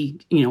see,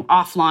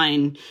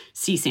 offline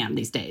CSAM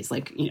these days.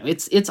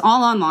 It's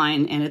all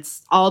online and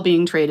it's all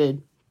being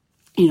traded,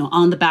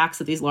 on the backs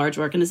of these large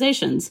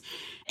organizations.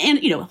 And,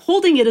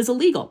 holding it is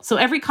illegal. So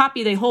every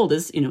copy they hold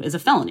is a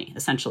felony,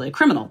 essentially, a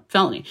criminal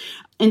felony.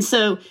 And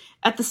so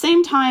at the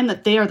same time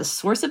that they are the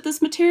source of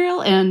this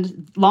material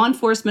and law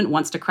enforcement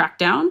wants to crack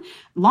down,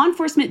 law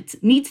enforcement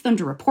needs them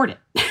to report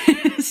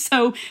it.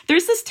 So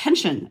there's this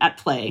tension at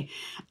play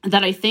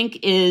that I think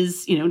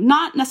is,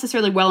 not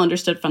necessarily well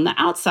understood from the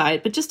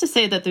outside, but just to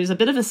say that there's a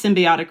bit of a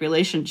symbiotic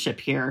relationship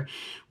here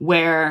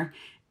where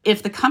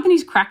if the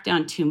companies crack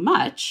down too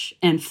much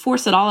and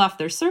force it all off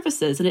their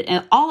services, and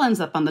it all ends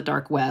up on the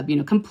dark web,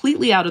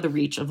 completely out of the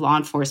reach of law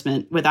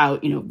enforcement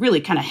without,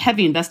 really kind of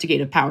heavy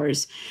investigative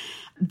powers,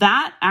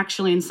 that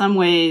actually in some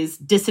ways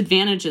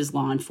disadvantages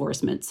law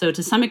enforcement. So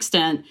to some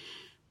extent,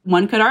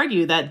 one could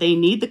argue that they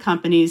need the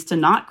companies to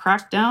not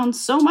crack down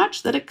so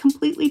much that it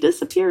completely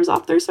disappears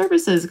off their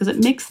services because it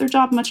makes their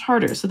job much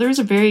harder. So there's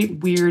a very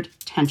weird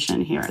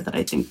tension here that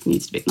I think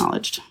needs to be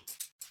acknowledged.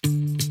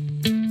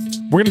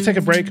 We're going to take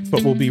a break,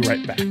 but we'll be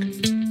right back.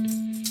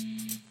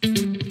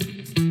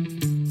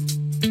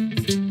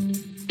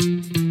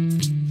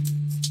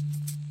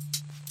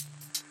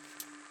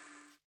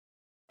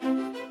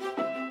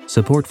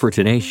 Support for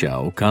today's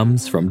show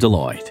comes from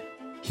Deloitte.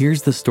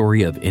 Here's the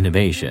story of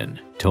innovation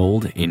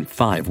told in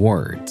 5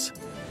 words.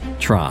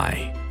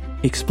 Try,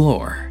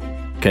 explore,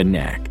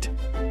 connect,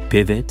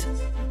 pivot,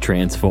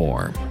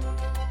 transform.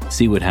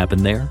 See what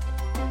happened there?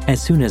 As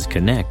soon as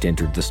connect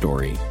entered the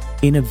story,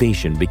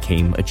 innovation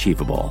became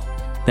achievable.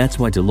 That's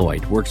why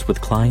Deloitte works with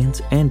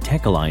clients and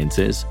tech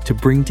alliances to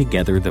bring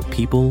together the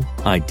people,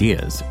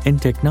 ideas, and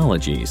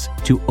technologies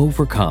to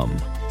overcome,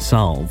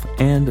 solve,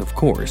 and of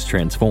course,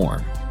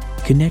 transform.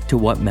 Connect to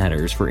what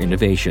matters for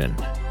innovation.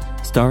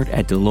 Start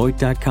at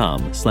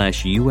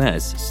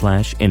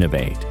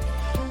Deloitte.com/US/innovate.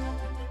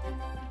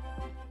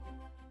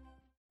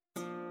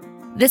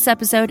 This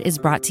episode is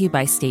brought to you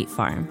by State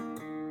Farm.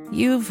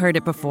 You've heard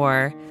it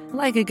before.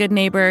 Like a good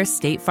neighbor,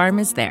 State Farm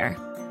is there.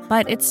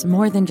 But it's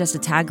more than just a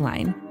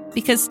tagline,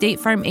 because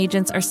State Farm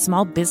agents are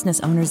small business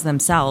owners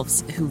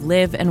themselves who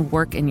live and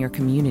work in your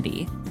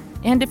community.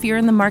 And if you're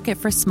in the market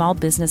for small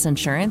business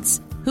insurance,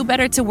 who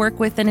better to work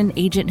with than an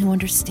agent who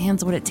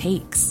understands what it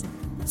takes?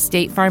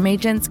 State Farm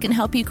agents can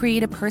help you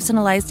create a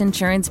personalized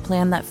insurance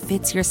plan that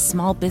fits your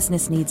small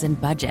business needs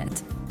and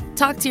budget.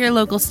 Talk to your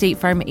local State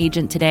Farm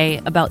agent today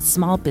about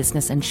small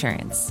business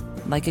insurance.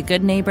 Like a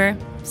good neighbor,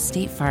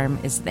 State Farm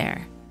is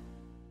there.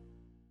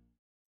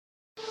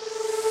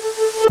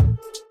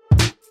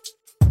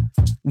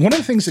 One of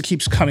the things that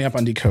keeps coming up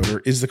on Decoder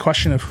is the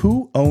question of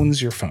who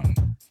owns your phone.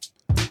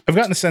 I've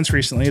gotten a sense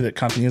recently that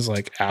companies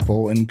like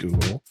Apple and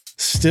Google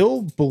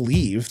still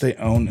believe they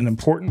own an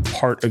important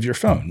part of your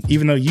phone,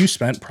 even though you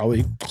spent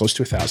probably close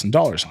to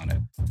 $1,000 on it.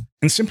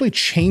 And simply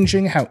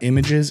changing how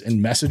images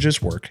and messages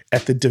work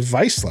at the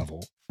device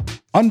level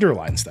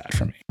underlines that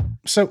for me.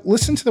 So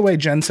listen to the way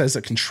Jen says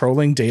that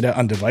controlling data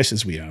on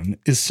devices we own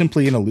is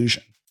simply an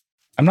illusion.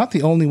 I'm not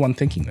the only one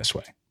thinking this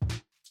way.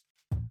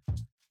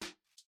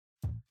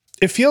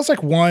 It feels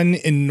like one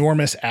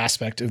enormous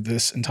aspect of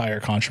this entire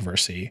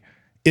controversy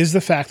is the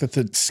fact that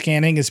the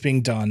scanning is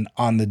being done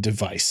on the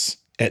device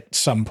at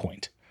some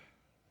point.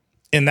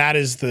 And that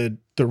is the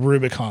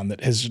Rubicon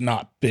that has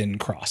not been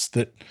crossed.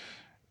 That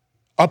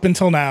up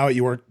until now,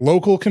 your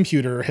local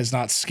computer has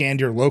not scanned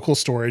your local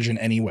storage in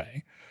any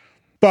way.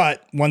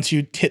 But once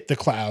you hit the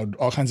cloud,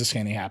 all kinds of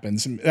scanning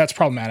happens. And that's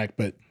problematic,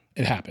 but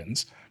it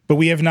happens. But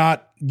we have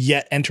not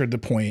yet entered the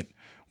point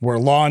where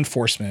law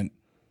enforcement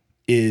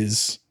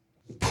is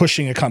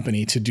pushing a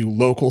company to do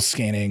local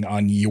scanning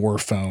on your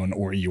phone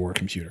or your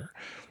computer.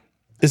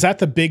 Is that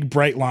the big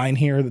bright line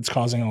here that's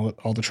causing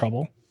all the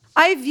trouble?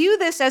 I view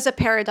this as a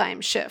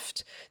paradigm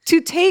shift to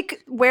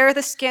take where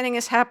the scanning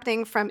is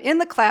happening from in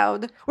the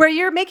cloud, where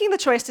you're making the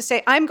choice to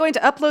say, I'm going to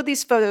upload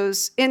these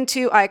photos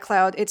into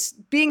iCloud. It's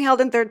being held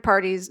in third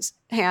parties'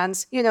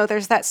 hands. You know,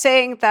 there's that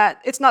saying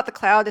that it's not the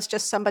cloud, it's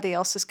just somebody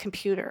else's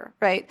computer,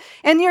 right?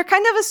 And you're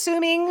kind of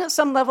assuming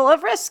some level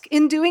of risk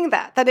in doing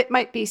that it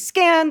might be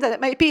scanned, that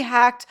it might be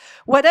hacked,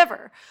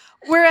 whatever.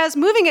 Whereas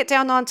moving it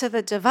down onto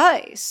the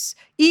device,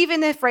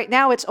 even if right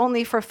now it's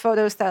only for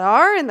photos that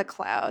are in the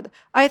cloud,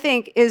 I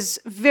think is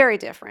very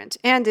different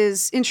and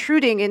is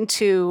intruding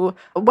into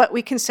what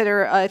we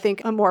consider, I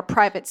think, a more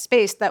private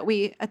space that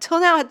we,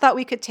 until now, had thought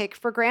we could take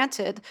for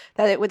granted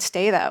that it would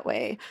stay that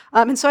way.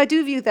 And so I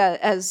do view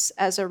that as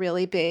a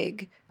really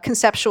big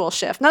conceptual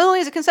shift. Not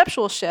only is it a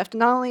conceptual shift,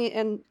 not only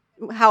in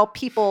how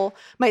people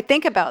might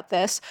think about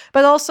this,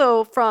 but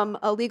also from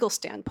a legal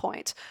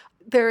standpoint.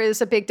 There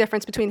is a big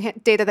difference between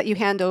data that you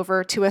hand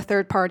over to a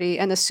third party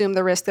and assume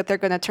the risk that they're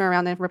going to turn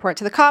around and report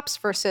to the cops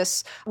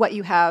versus what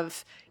you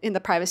have in the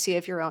privacy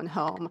of your own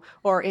home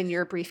or in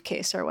your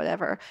briefcase or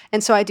whatever.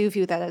 And so I do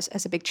view that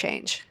as a big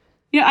change.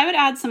 Yeah, I would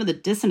add some of the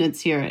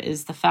dissonance here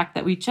is the fact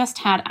that we just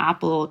had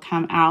Apple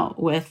come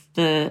out with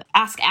the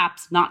Ask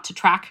Apps Not to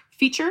Track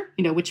feature,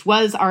 which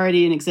was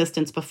already in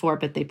existence before,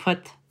 but they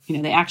put,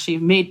 they actually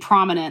made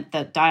prominent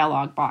that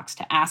dialog box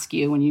to ask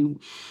you when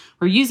you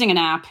were using an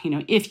app,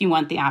 if you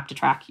want the app to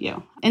track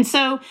you. And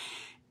so,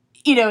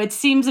 it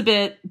seems a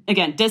bit,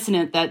 again,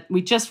 dissonant that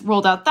we just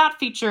rolled out that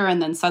feature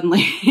and then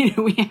suddenly,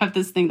 we have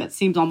this thing that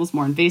seems almost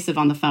more invasive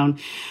on the phone.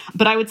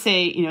 But I would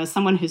say, as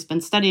someone who's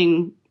been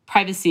studying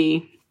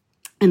privacy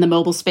in the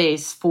mobile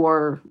space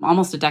for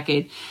almost a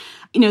decade,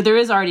 there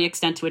is already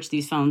extent to which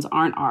these phones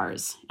aren't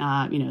ours.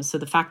 So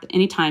the fact that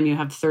anytime you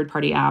have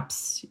third-party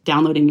apps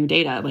downloading your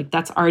data,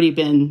 that's already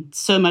been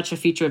so much a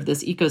feature of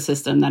this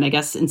ecosystem that I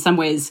guess in some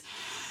ways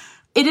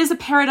it is a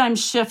paradigm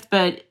shift,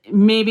 but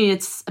maybe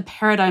it's a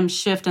paradigm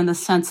shift in the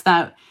sense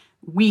that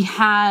we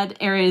had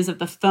areas of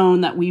the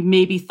phone that we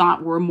maybe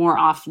thought were more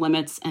off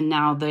limits, and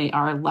now they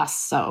are less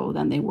so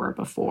than they were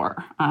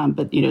before.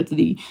 But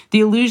the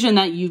illusion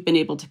that you've been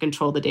able to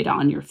control the data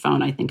on your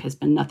phone, I think, has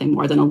been nothing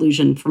more than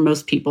illusion for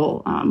most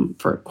people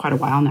for quite a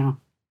while now.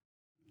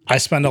 I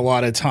spend a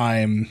lot of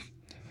time,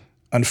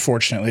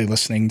 unfortunately,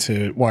 listening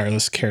to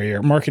wireless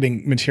carrier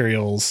marketing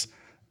materials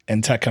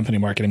and tech company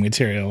marketing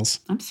materials.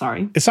 I'm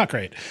sorry. It's not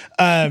great.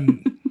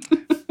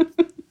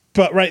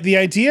 But right, the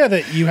idea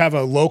that you have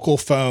a local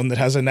phone that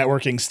has a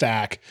networking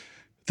stack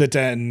that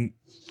then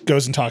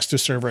goes and talks to a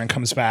server and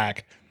comes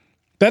back,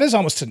 that is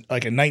almost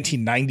like a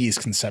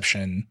 1990s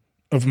conception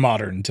of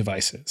modern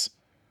devices,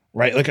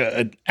 right? Like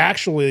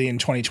actually in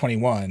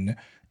 2021,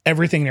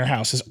 everything in your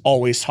house is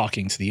always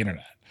talking to the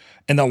internet.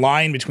 And the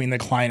line between the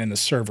client and the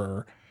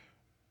server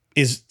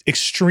is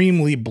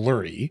extremely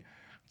blurry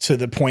to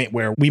the point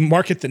where we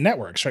market the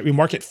networks, right? We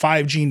market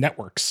 5G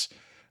networks,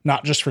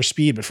 not just for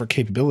speed, but for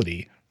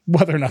capability,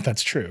 whether or not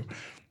that's true.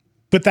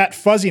 But that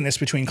fuzziness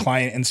between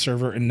client and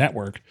server and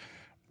network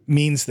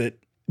means that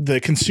the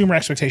consumer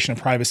expectation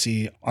of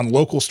privacy on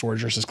local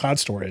storage versus cloud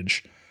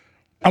storage,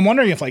 I'm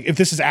wondering if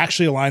this is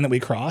actually a line that we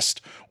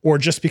crossed, or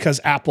just because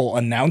Apple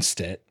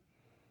announced it,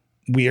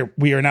 we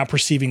are now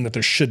perceiving that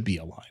there should be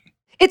a line.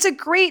 It's a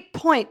great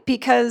point,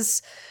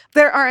 because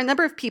there are a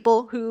number of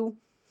people who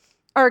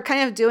are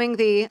kind of doing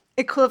the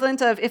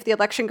equivalent of, if the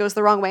election goes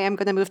the wrong way, I'm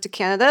going to move to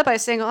Canada, by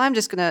saying, I'm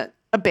just going to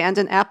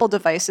abandon Apple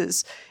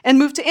devices and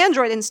move to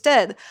Android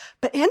instead.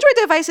 But Android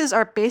devices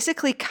are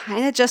basically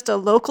kind of just a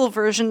local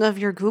version of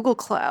your Google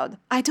Cloud.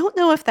 I don't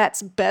know if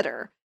that's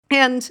better.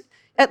 And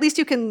at least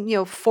you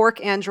can,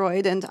 fork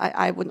Android, and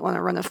I wouldn't want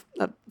to run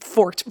a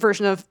forked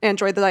version of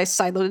Android that I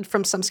sideloaded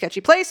from some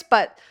sketchy place,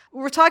 but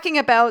we're talking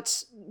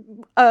about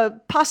a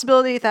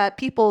possibility that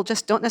people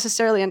just don't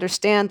necessarily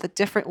understand the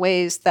different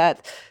ways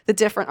that the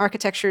different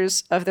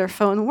architectures of their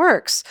phone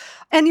works.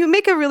 And you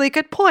make a really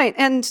good point.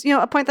 And,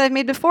 a point that I've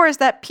made before is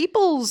that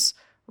people's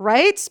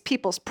rights,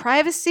 people's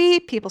privacy,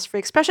 people's free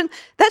expression,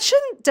 that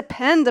shouldn't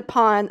depend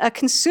upon a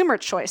consumer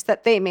choice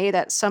that they made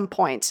at some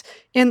point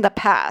in the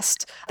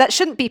past. That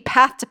shouldn't be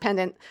path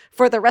dependent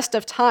for the rest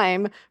of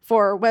time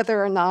for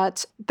whether or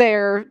not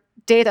their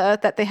data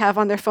that they have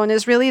on their phone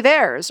is really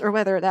theirs, or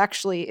whether it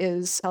actually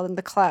is held in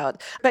the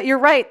cloud. But you're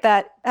right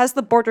that as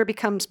the border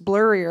becomes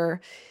blurrier,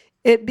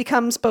 it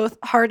becomes both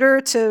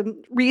harder to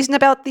reason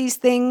about these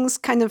things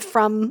kind of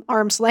from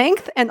arm's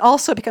length, and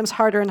also becomes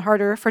harder and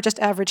harder for just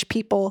average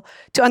people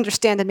to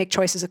understand and make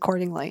choices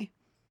accordingly.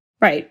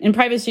 Right. And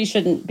privacy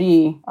shouldn't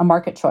be a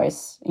market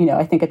choice.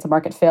 I think it's a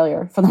market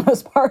failure for the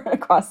most part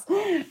across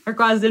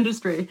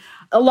industry.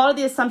 A lot of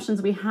the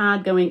assumptions we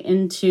had going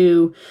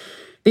into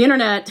the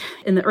internet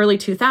in the early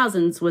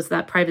 2000s was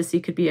that privacy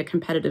could be a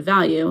competitive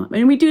value. I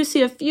mean, we do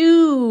see a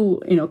few,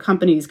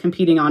 companies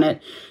competing on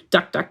it.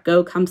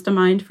 DuckDuckGo comes to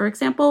mind, for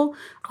example,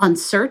 on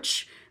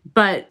search.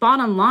 But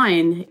bottom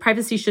line,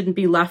 privacy shouldn't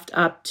be left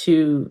up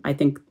to, I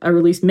think, or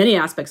at least many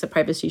aspects of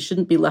privacy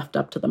shouldn't be left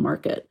up to the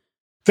market.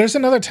 There's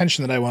another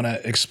tension that I want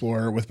to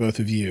explore with both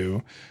of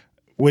you,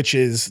 which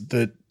is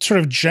the sort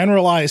of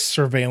generalized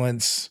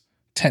surveillance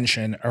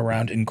tension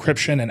around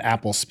encryption and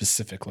Apple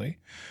specifically.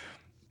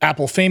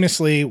 Apple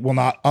famously will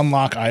not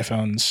unlock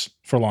iPhones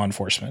for law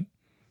enforcement,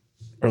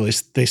 or at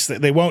least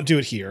they won't do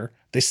it here.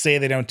 They say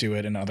they don't do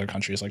it in other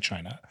countries like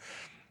China.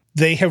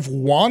 They have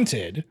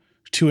wanted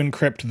to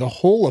encrypt the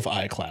whole of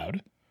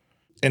iCloud,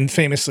 and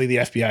famously the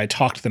FBI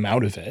talked them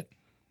out of it.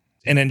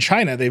 And in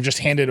China, they've just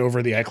handed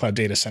over the iCloud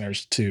data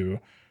centers to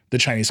the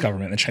Chinese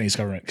government. The Chinese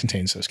government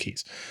contains those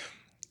keys.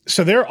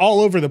 So they're all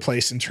over the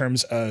place in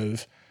terms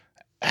of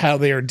how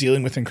they are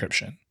dealing with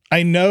encryption.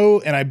 I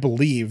know and I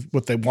believe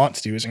what they want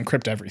to do is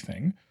encrypt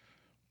everything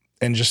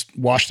and just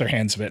wash their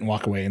hands of it and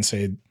walk away and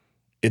say,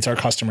 it's our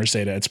customers'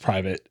 data, it's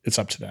private, it's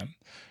up to them.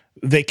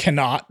 They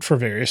cannot for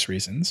various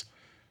reasons.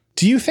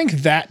 Do you think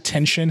that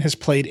tension has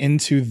played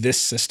into this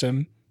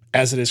system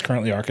as it is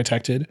currently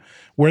architected,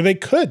 where they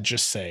could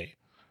just say,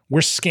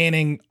 we're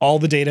scanning all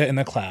the data in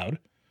the cloud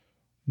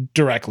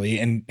directly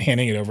and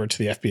handing it over to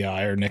the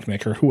FBI or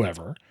NCMEC or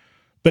whoever,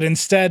 but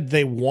instead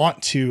they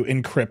want to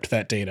encrypt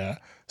that data?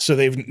 So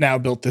they've now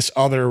built this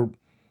other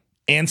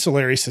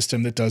ancillary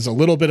system that does a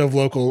little bit of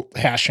local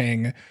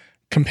hashing,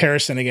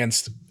 comparison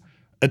against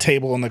a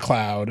table in the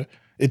cloud.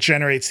 It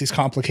generates these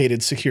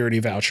complicated security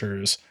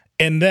vouchers,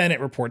 and then it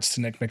reports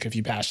to NCMEC if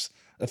you pass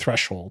a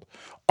threshold.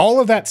 All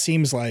of that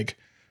seems like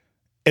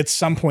at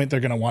some point they're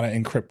going to want to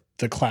encrypt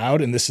the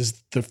cloud, and this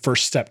is the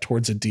first step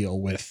towards a deal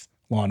with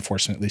law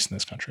enforcement, at least in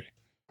this country.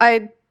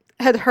 I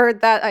had heard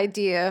that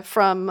idea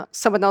from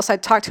someone else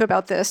I'd talked to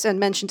about this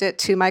and mentioned it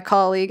to my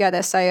colleague at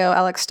SIO,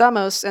 Alex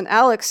Stamos. And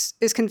Alex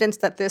is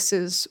convinced that this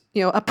is,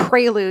 a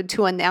prelude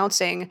to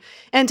announcing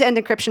end-to-end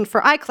encryption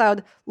for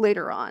iCloud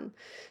later on.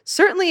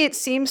 Certainly, it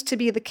seems to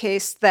be the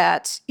case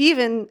that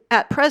even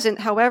at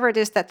present, however it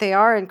is that they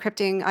are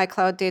encrypting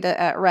iCloud data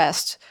at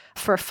rest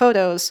for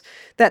photos,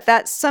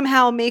 that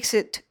somehow makes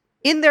it,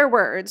 in their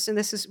words, and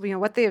this is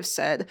what they have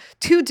said,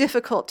 too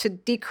difficult to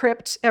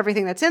decrypt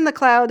everything that's in the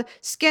cloud,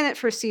 scan it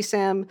for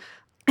CSAM,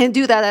 and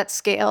do that at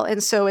scale.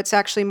 And so it's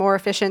actually more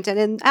efficient and,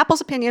 in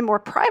Apple's opinion, more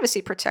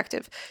privacy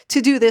protective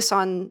to do this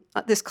on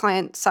this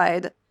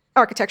client-side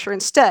architecture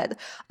instead.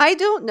 I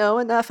don't know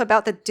enough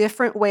about the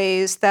different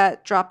ways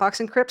that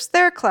Dropbox encrypts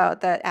their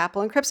cloud, that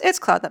Apple encrypts its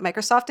cloud, that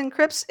Microsoft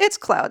encrypts its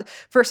cloud,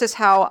 versus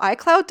how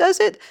iCloud does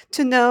it,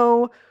 to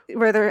know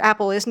whether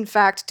Apple is in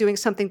fact doing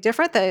something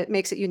different that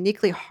makes it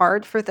uniquely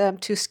hard for them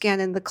to scan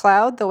in the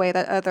cloud the way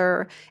that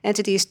other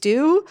entities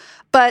do.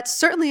 But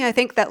certainly I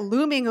think that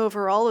looming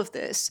over all of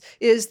this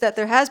is that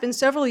there has been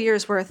several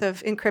years worth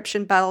of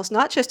encryption battles,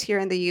 not just here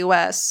in the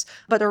US,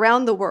 but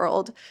around the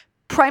world,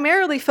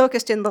 primarily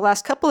focused in the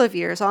last couple of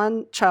years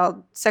on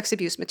child sex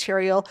abuse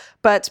material,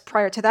 but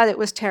prior to that it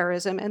was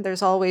terrorism, and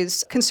there's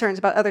always concerns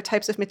about other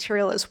types of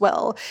material as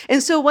well.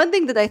 And so one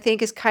thing that I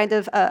think is kind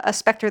of a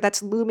specter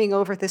that's looming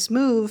over this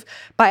move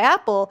by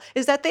Apple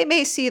is that they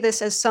may see this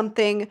as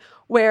something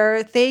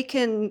where they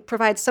can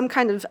provide some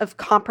kind of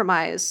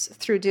compromise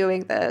through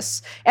doing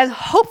this and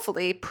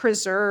hopefully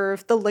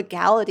preserve the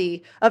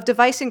legality of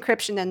device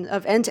encryption and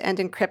of end-to-end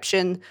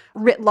encryption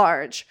writ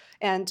large,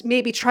 and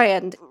maybe try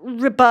and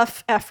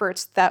rebuff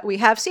efforts that we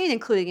have seen,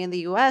 including in the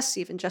US,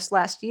 even just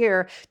last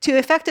year, to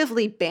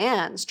effectively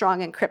ban strong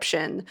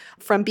encryption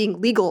from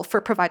being legal for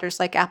providers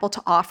like Apple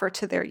to offer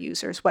to their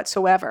users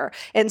whatsoever.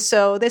 And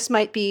so this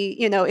might be,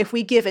 if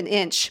we give an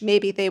inch,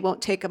 maybe they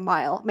won't take a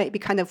mile, might be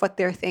kind of what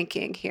they're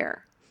thinking here.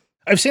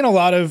 I've seen a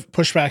lot of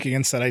pushback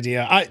against that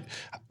idea.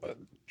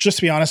 Just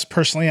to be honest,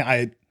 personally,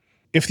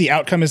 if the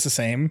outcome is the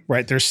same,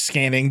 right, there's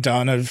scanning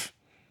done of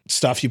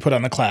stuff you put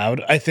on the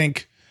cloud, I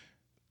think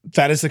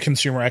that is the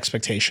consumer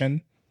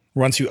expectation.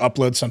 Once you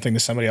upload something to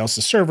somebody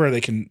else's server, they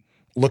can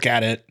look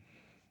at it.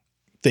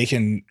 They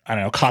can,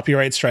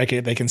 copyright strike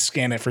it. They can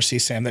scan it for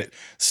CSAM. That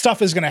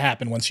stuff is going to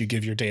happen once you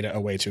give your data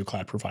away to a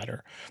cloud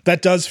provider.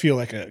 That does feel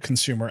like a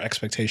consumer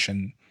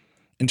expectation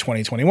in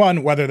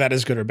 2021. Whether that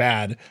is good or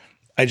bad,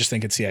 I just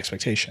think it's the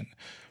expectation.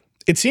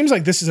 It seems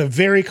like this is a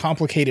very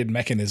complicated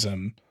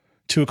mechanism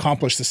to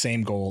accomplish the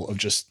same goal of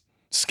just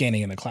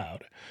scanning in the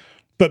cloud.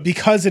 But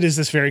because it is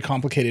this very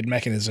complicated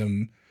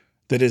mechanism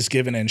that is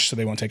give an inch so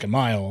they won't take a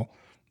mile,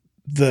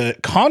 the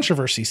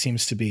controversy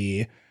seems to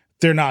be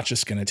they're not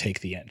just going to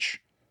take the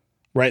inch,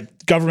 right?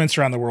 Governments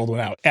around the world will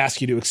now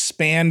ask you to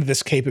expand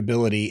this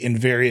capability in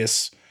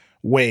various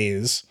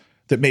ways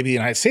that maybe the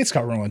United States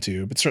government won't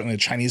do, but certainly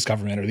the Chinese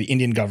government or the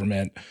Indian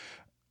government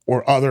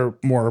or other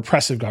more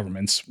repressive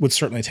governments would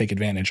certainly take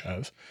advantage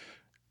of.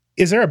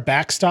 Is there a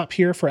backstop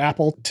here for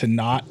Apple to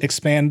not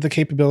expand the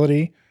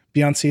capability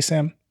beyond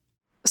CSAM?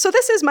 So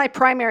this is my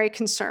primary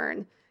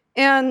concern.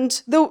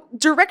 And the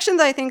direction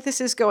that I think this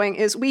is going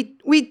is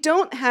we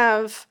don't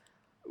have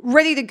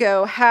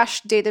ready-to-go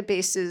hash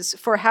databases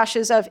for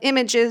hashes of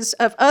images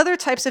of other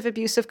types of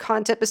abusive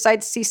content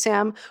besides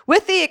CSAM,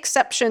 with the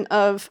exception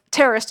of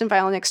terrorist and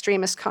violent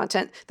extremist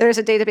content. There's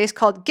a database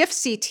called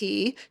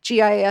GIFCT,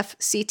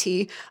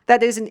 GIFCT,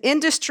 that is an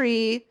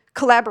industry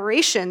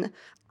collaboration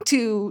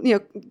to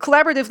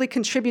collaboratively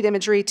contribute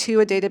imagery to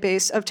a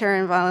database of terror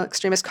and violent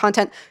extremist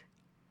content,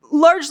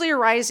 largely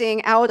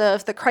arising out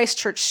of the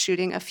Christchurch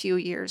shooting a few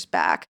years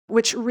back,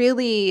 which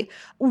really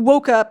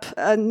woke up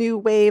a new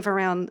wave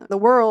around the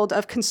world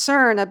of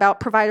concern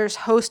about providers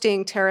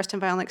hosting terrorist and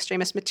violent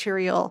extremist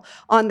material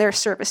on their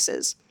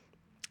services.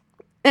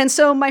 And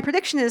so my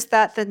prediction is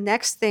that the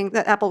next thing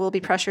that Apple will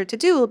be pressured to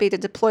do will be to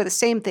deploy the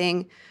same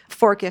thing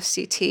for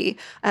GIFCT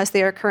as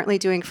they are currently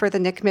doing for the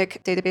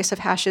NCMEC database of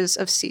hashes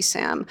of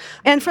CSAM.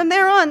 And from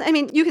there on,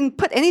 you can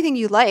put anything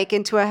you like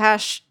into a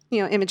hash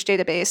image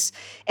database.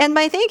 And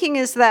my thinking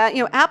is that,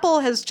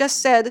 Apple has just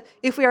said,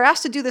 if we are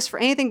asked to do this for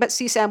anything but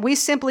CSAM, we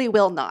simply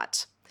will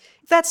not.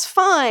 That's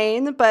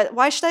fine, but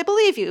why should I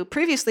believe you?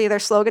 Previously, their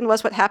slogan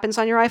was, what happens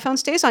on your iPhone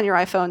stays on your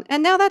iPhone.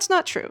 And now that's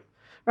not true,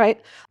 right?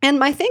 And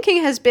my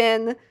thinking has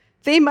been,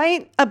 they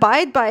might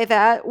abide by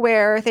that,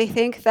 where they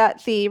think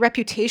that the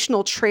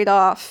reputational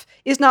trade-off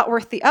is not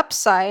worth the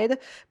upside.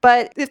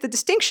 But if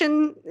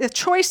the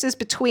choice is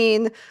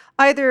between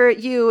either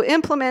you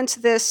implement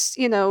this,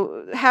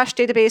 hash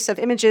database of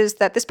images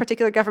that this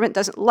particular government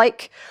doesn't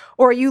like,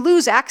 or you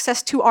lose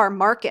access to our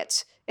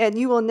market and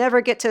you will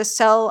never get to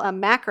sell a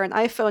Mac or an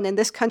iPhone in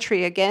this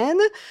country again,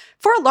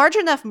 for a large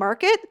enough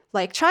market,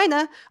 like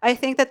China, I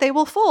think that they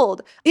will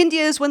fold.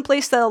 India is one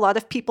place that a lot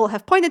of people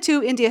have pointed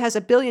to. India has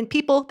 1 billion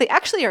people. They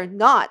actually are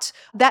not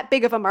that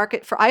big of a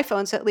market for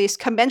iPhones, at least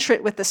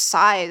commensurate with the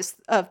size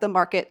of the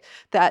market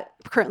that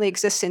currently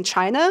exists in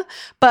China.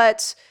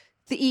 But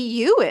the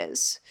EU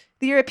is.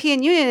 The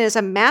European Union is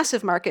a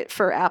massive market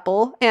for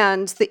Apple,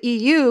 and the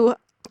EU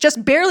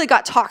just barely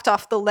got talked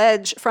off the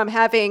ledge from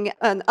having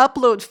an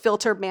upload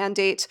filter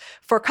mandate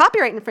for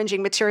copyright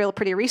infringing material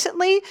pretty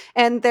recently.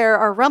 And there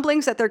are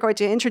rumblings that they're going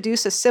to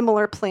introduce a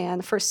similar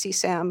plan for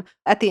CSAM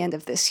at the end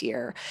of this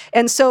year.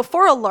 And so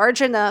for a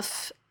large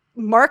enough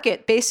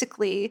market,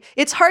 basically,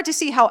 it's hard to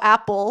see how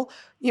Apple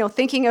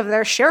thinking of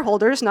their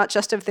shareholders, not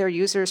just of their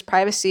users'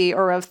 privacy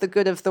or of the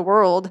good of the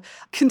world,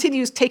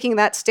 continues taking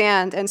that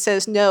stand and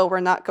says, no, we're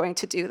not going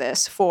to do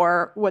this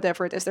for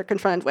whatever it is they're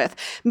confronted with.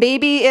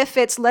 Maybe if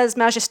it's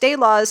lèse-majesté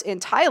laws in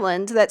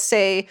Thailand that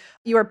say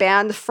you are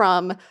banned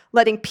from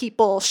letting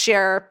people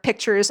share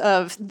pictures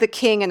of the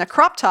king in a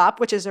crop top,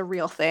 which is a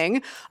real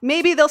thing,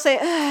 maybe they'll say,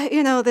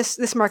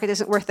 this market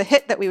isn't worth the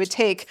hit that we would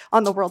take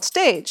on the world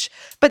stage.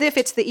 But if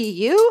it's the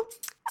EU,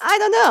 I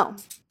don't know.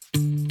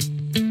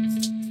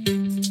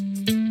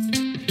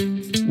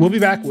 We'll be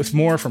back with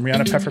more from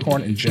Rihanna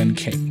Peppercorn and Jen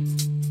King.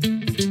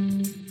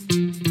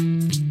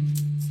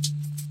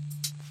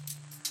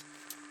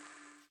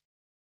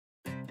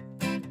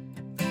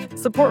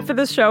 Support for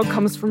this show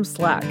comes from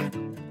Slack.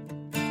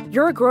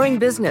 You're a growing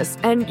business,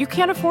 and you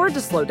can't afford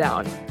to slow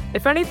down.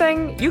 If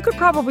anything, you could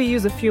probably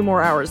use a few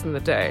more hours in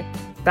the day.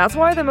 That's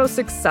why the most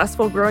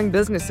successful growing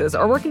businesses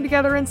are working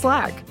together in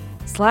Slack.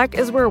 Slack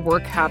is where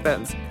work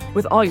happens,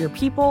 with all your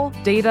people,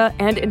 data,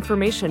 and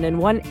information in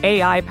one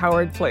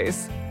AI-powered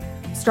place.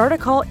 Start a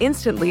call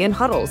instantly in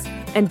huddles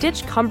and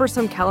ditch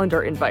cumbersome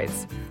calendar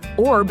invites.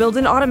 Or build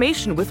an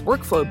automation with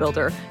Workflow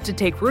Builder to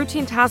take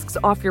routine tasks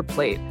off your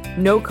plate.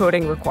 No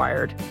coding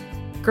required.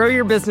 Grow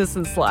your business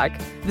in Slack.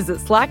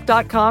 Visit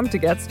slack.com to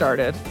get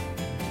started.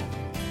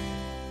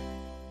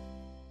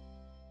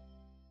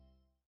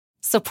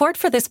 Support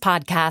for this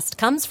podcast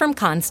comes from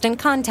Constant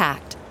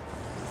Contact.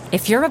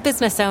 If you're a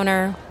business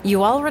owner,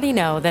 you already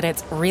know that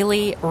it's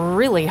really,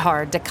 really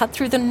hard to cut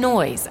through the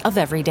noise of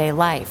everyday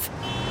life.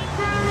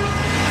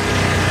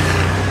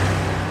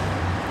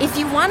 If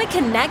you want to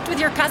connect with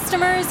your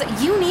customers,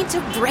 you need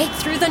to break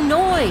through the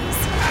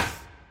noise.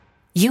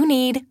 You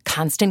need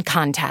Constant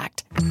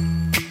Contact.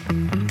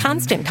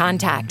 Constant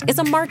Contact is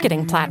a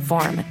marketing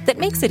platform that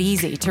makes it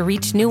easy to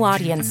reach new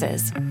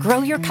audiences,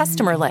 grow your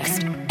customer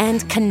list,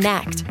 and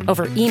connect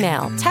over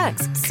email,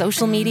 text,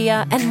 social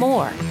media, and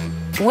more.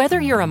 Whether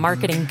you're a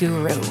marketing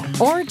guru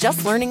or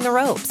just learning the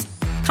ropes,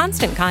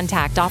 Constant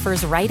Contact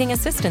offers writing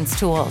assistance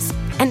tools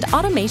and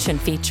automation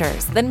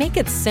features that make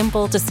it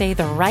simple to say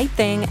the right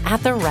thing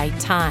at the right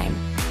time.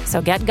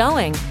 So get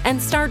going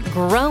and start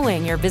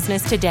growing your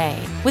business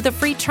today with a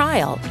free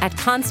trial at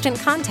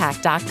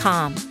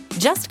ConstantContact.com.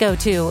 Just go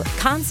to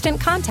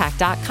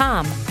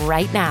ConstantContact.com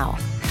right now.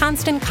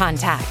 Constant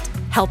Contact,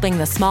 helping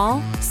the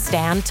small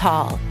stand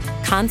tall.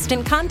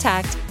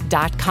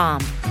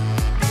 ConstantContact.com.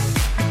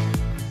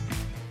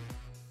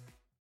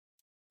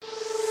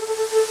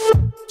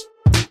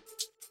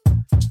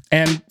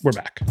 And we're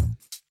back.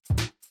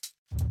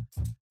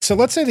 So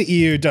let's say the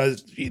EU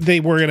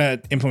were going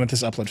to implement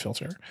this upload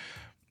filter.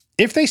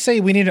 If they say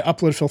we need an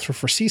upload filter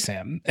for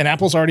CSAM, and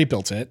Apple's already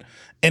built it,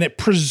 and it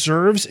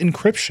preserves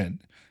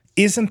encryption,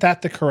 isn't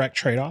that the correct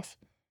trade-off?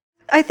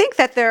 I think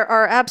that there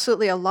are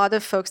absolutely a lot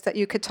of folks that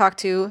you could talk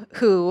to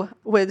who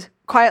would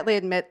quietly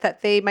admit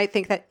that they might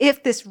think that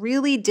if this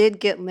really did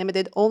get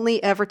limited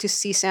only ever to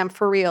CSAM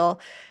for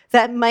real,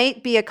 that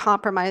might be a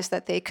compromise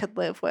that they could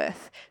live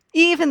with.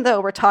 Even though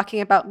we're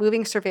talking about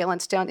moving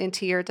surveillance down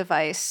into your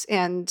device,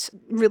 and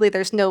really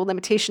there's no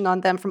limitation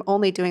on them from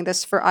only doing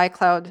this for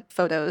iCloud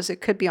photos. It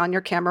could be on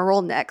your camera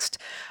roll next.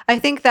 I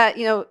think that,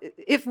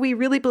 if we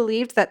really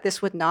believed that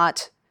this would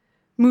not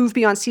move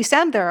beyond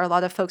CSAM, there are a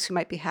lot of folks who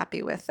might be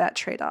happy with that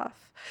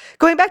trade-off.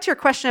 Going back to your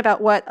question about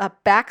what a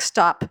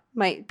backstop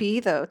might be,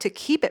 though, to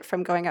keep it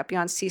from going up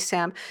beyond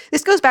CSAM,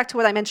 this goes back to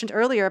what I mentioned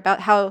earlier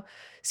about how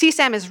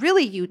CSAM is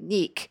really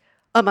unique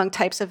among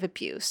types of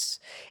abuse.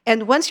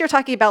 And once you're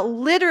talking about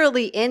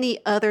literally any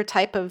other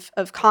type of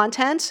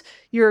content,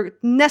 you're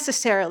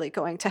necessarily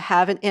going to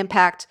have an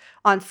impact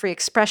on free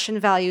expression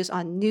values,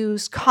 on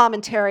news,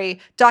 commentary,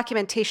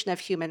 documentation of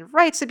human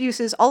rights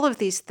abuses, all of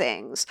these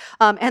things.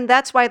 And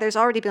that's why there's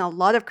already been a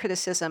lot of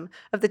criticism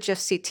of the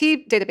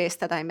GIF-CT database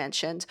that I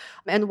mentioned,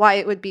 and why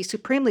it would be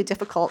supremely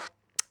difficult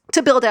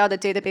to build out a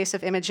database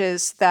of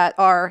images that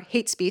are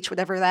hate speech,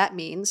 whatever that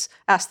means.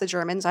 Ask the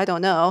Germans, I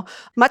don't know.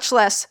 Much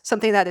less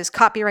something that is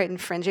copyright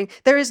infringing.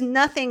 There is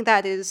nothing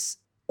that is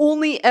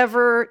only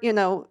ever,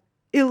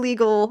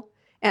 illegal,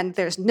 and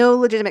there's no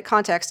legitimate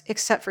context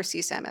except for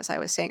CSAM, as I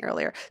was saying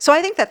earlier. So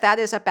I think that that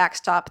is a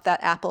backstop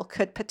that Apple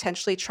could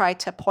potentially try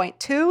to point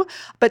to.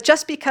 But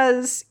just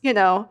because,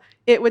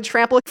 it would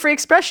trample free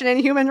expression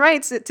and human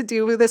rights to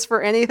do this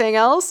for anything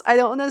else, I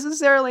don't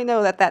necessarily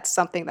know that that's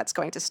something that's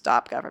going to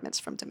stop governments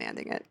from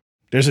demanding it.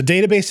 There's a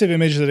database of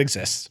images that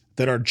exists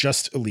that are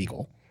just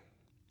illegal.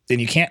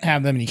 And you can't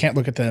have them and you can't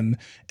look at them.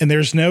 And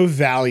there's no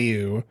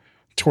value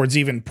towards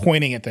even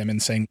pointing at them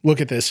and saying,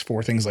 look at this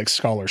for things like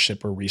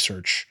scholarship or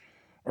research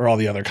or all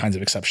the other kinds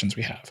of exceptions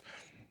we have.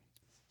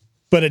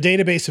 But a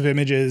database of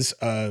images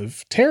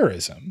of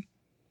terrorism,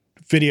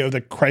 video of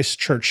the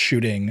Christchurch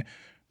shooting,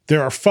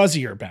 there are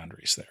fuzzier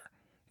boundaries there,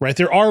 right?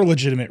 There are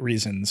legitimate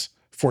reasons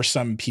for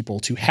some people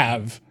to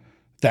have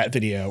that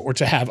video or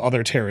to have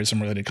other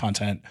terrorism-related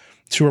content,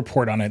 to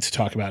report on it, to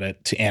talk about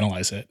it, to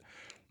analyze it.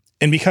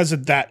 And because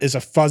that is a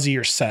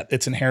fuzzier set,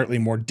 it's inherently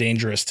more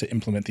dangerous to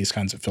implement these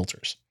kinds of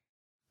filters.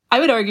 I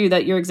would argue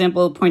that your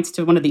example points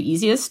to one of the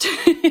easiest,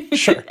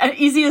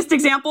 easiest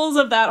examples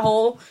of that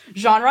whole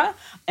genre,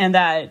 and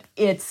that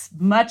it's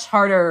much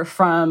harder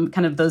from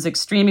kind of those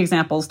extreme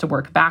examples to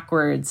work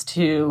backwards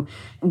to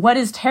what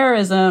is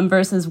terrorism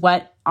versus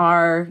what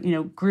are,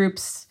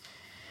 groups,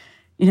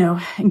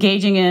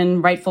 engaging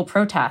in rightful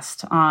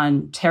protest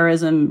on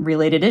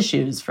terrorism-related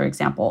issues, for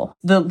example.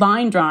 The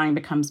line drawing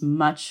becomes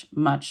much,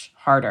 much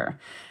harder.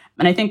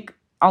 And I think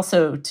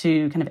also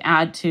to kind of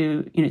add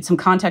to, some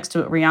context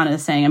to what Rihanna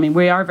is saying, I mean,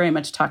 we are very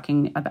much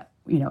talking about,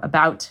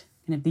 about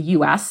kind of the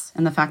U.S.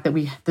 and the fact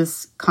that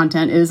this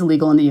content is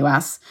illegal in the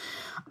U.S.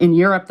 In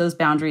Europe, those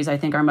boundaries, I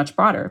think, are much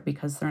broader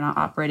because they're not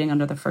operating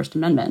under the First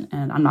Amendment.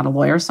 And I'm not a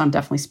lawyer, so I'm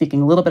definitely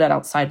speaking a little bit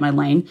outside my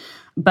lane.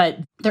 But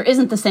there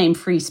isn't the same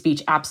free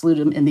speech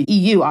absolutism in the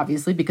EU,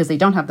 obviously, because they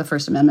don't have the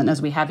First Amendment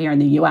as we have here in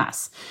the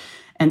U.S.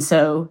 And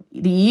so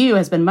the EU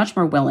has been much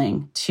more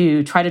willing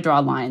to try to draw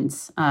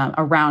lines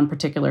around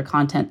particular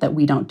content that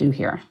we don't do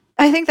here.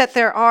 I think that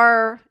there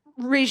are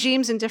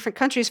regimes in different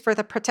countries for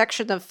the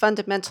protection of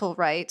fundamental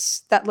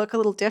rights that look a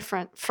little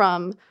different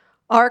from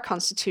our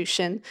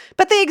Constitution,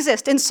 but they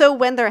exist. And so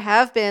when there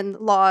have been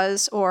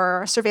laws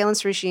or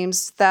surveillance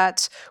regimes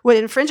that would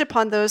infringe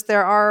upon those,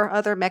 there are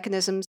other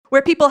mechanisms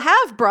where people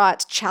have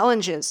brought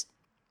challenges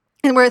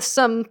and where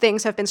some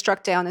things have been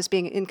struck down as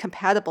being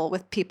incompatible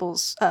with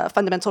people's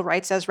fundamental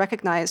rights as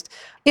recognized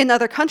in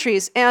other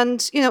countries.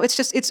 And,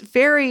 it's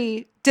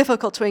very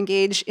difficult to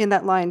engage in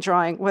that line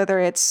drawing, whether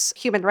it's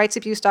human rights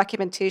abuse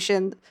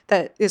documentation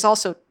that is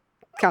also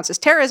counts as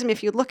terrorism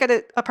if you look at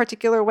it a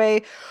particular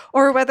way,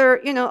 or whether,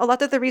 a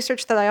lot of the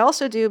research that I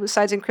also do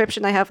besides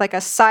encryption, I have like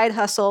a side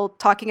hustle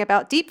talking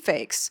about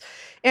deepfakes.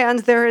 And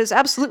there is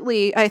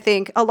absolutely, I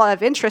think, a lot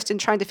of interest in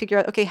trying to figure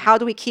out, okay, how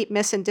do we keep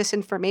mis and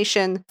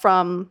disinformation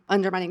from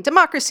undermining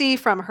democracy,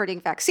 from hurting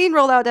vaccine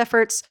rollout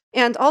efforts,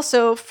 and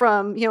also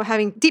from,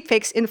 having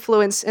deepfakes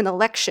influence an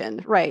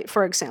election, right,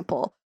 for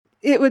example.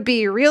 It would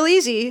be real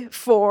easy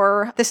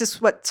this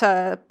is what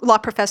law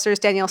professors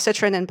Danielle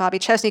Citron and Bobby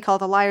Chesney call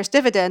the liar's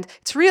dividend.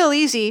 It's real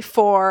easy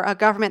for a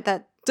government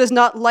that does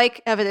not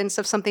like evidence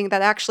of something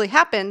that actually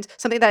happened,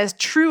 something that is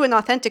true and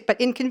authentic, but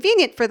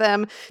inconvenient for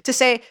them to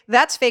say,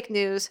 that's fake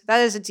news, that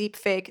is a deep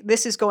fake,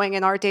 this is going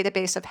in our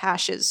database of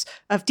hashes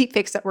of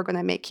deepfakes that we're going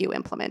to make you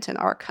implement in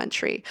our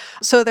country.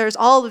 So there's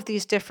all of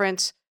these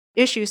different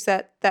issues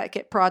that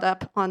get brought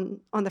up on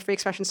the free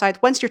expression side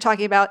once you're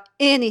talking about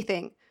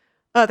anything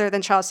other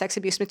than child sex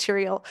abuse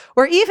material,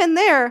 or even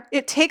there,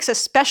 it takes a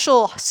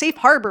special safe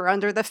harbor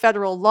under the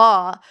federal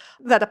law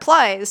that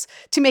applies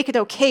to make it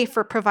okay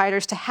for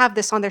providers to have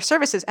this on their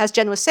services. As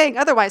Jen was saying,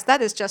 otherwise that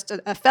is just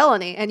a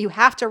felony and you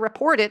have to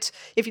report it.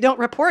 If you don't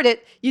report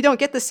it, you don't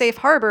get the safe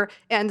harbor,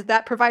 and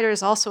that provider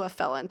is also a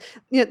felon.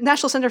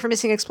 National Center for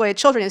Missing and Exploited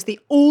Children is the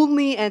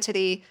only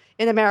entity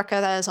in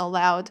America that is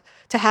allowed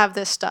to have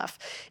this stuff.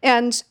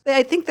 And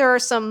I think there are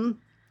some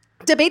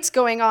debates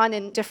going on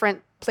in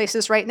different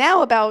places right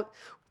now about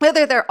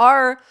whether there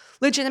are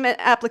legitimate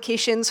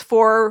applications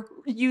for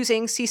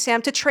using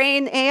CSAM to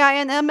train AI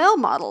and ML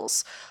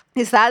models.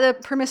 Is that a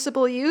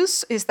permissible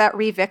use? Is that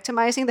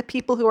re-victimizing the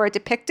people who are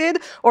depicted?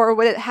 Or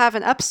would it have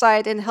an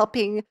upside in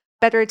helping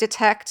better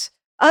detect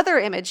other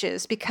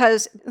images?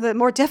 Because the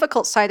more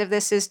difficult side of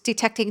this is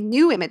detecting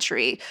new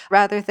imagery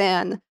rather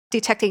than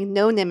detecting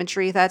known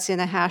imagery that's in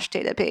a hash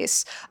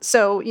database.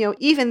 So,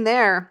 even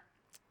there,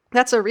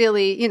 that's a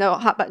really,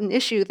 hot button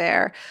issue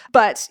there.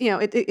 But,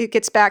 it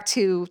gets back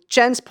to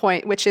Jen's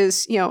point, which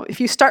is, if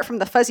you start from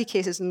the fuzzy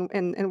cases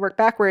and work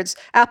backwards,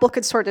 Apple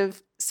could sort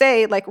of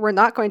say, like, we're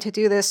not going to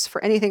do this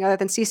for anything other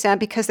than CSAM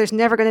because there's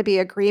never going to be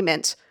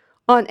agreement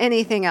on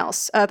anything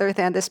else other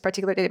than this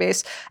particular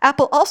database.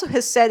 Apple also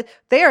has said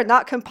they are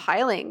not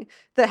compiling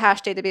the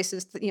hash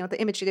databases, the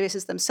image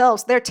databases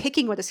themselves. They're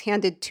taking what is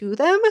handed to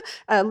them,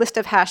 a list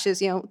of hashes,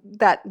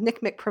 that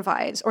NCMEC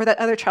provides or that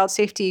other child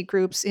safety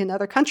groups in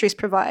other countries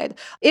provide.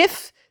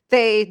 If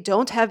they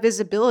don't have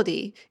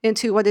visibility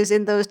into what is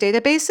in those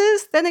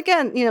databases, then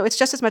again, it's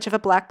just as much of a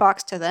black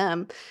box to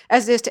them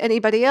as it is to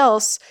anybody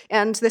else.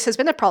 And this has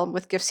been a problem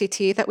with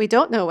GIFCT, that we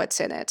don't know what's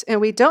in it.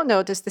 And we don't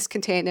know, does this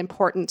contain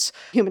important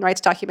human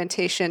rights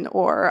documentation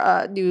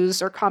or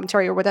news or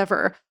commentary or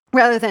whatever,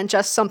 rather than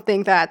just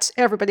something that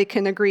everybody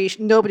can agree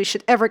nobody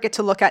should ever get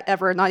to look at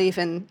ever, not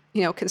even,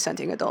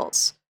 consenting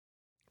adults.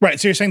 Right.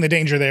 So you're saying the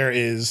danger there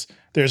is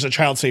there's a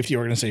child safety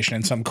organization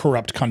in some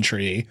corrupt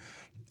country,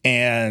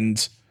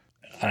 and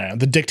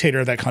the dictator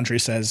of that country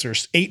says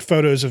there's 8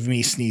 photos of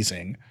me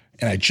sneezing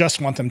and I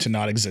just want them to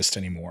not exist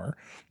anymore.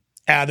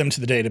 Add them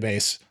to the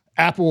database.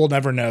 Apple will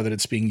never know that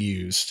it's being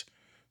used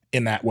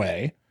in that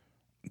way,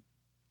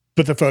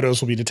 but the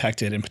photos will be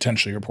detected and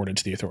potentially reported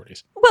to the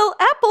authorities. Well,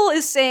 Apple Apple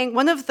is saying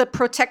one of the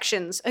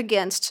protections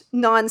against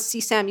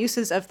non-CSAM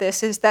uses of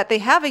this is that they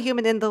have a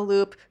human in the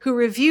loop who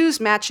reviews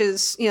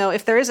matches,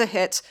 if there is a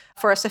hit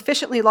for a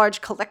sufficiently large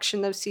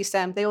collection of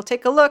CSAM, they will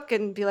take a look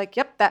and be like,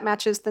 yep, that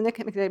matches the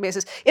NCMEC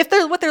databases. If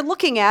what they're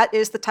looking at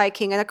is the tie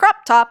king and a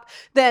crop top,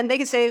 then they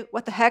can say,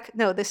 what the heck?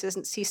 No, this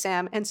isn't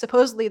CSAM. And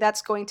supposedly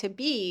that's going to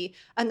be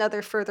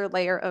another further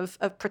layer of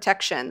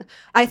protection.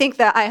 I think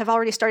that I have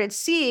already started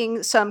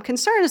seeing some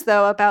concerns,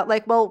 though, about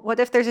what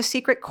if there's a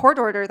secret court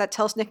order that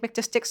tells NCMEC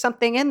to stick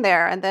something in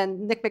there, and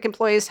then NCMEC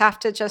employees have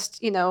to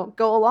just,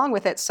 go along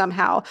with it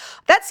somehow.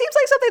 That seems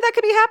like something that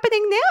could be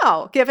happening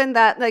now, given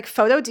that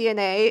photo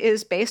DNA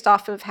is based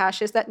off of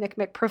hashes that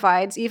NCMEC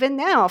provides even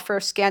now for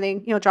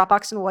scanning,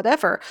 Dropbox and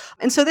whatever.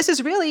 And so this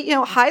is really,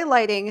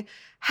 highlighting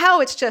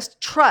how it's just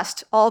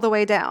trust all the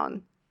way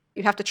down.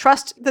 You have to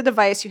trust the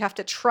device. You have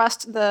to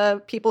trust the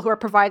people who are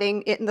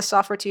providing it and the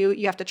software to you.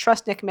 You have to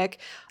trust NCMEC.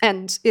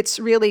 And it's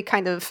really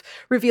kind of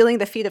revealing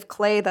the feet of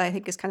clay that I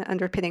think is kind of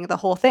underpinning the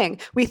whole thing.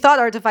 We thought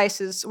our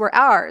devices were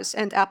ours,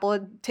 and Apple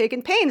had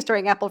taken pains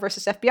during Apple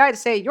versus FBI to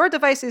say, your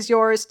device is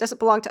yours, doesn't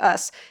belong to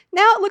us.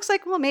 Now it looks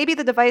like, well, maybe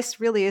the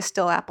device really is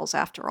still Apple's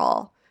after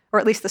all,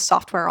 or at least the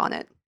software on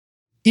it.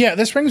 Yeah,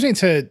 this brings me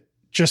to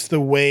just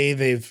the way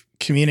they've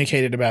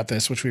communicated about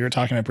this, which we were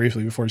talking about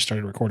briefly before we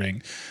started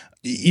recording.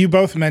 You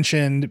both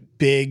mentioned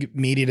big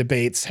media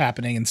debates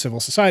happening in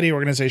civil society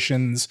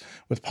organizations,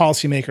 with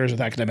policymakers,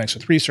 with academics,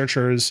 with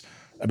researchers,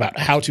 about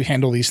how to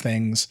handle these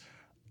things,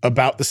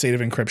 about the state of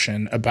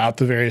encryption, about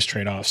the various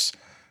trade-offs.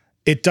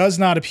 It does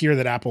not appear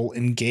that Apple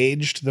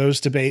engaged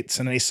those debates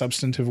in a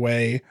substantive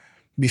way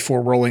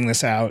before rolling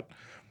this out.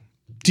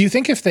 Do you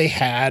think if they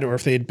had, or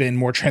if they had been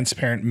more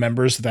transparent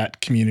members of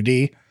that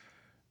community,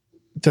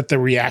 that the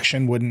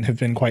reaction wouldn't have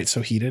been quite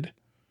so heated?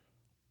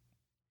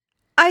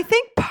 I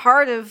think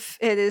part of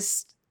it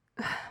is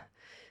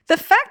the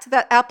fact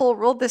that Apple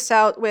rolled this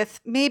out with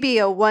maybe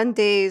a 1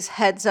 day's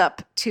heads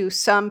up to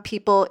some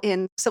people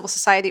in civil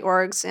society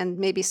orgs and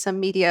maybe some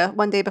media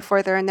 1 day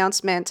before their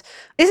announcement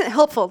isn't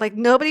helpful.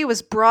 Nobody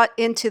was brought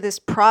into this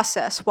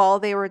process while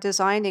they were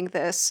designing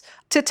this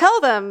to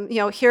tell them,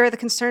 here are the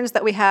concerns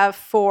that we have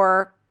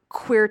for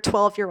queer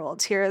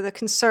 12-year-olds. Here are the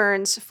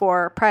concerns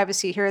for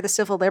privacy. Here are the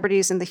civil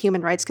liberties and the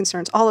human rights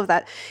concerns, all of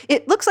that.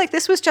 It looks like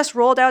this was just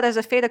rolled out as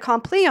a fait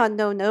accompli on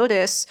no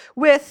notice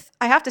with,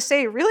 I have to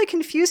say, really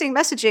confusing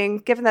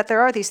messaging, given that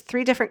there are these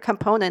 3 different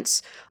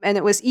components, and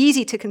it was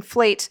easy to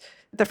conflate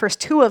the first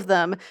 2 of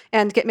them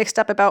and get mixed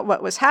up about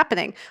what was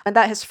happening. And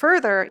that has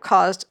further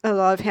caused a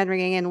lot of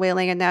hand-wringing and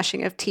wailing and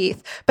gnashing of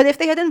teeth. But if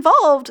they had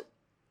involved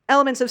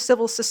elements of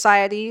civil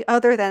society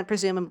other than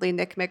presumably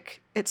NCMEC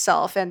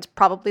itself and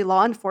probably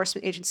law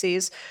enforcement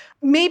agencies,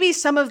 maybe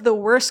some of the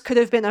worst could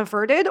have been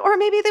averted, or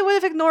maybe they would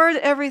have ignored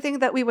everything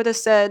that we would have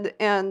said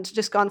and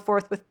just gone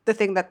forth with the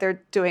thing that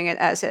they're doing it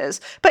as is.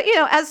 But,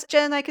 as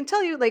Jen and I can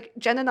tell you,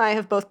 Jen and I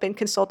have both been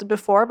consulted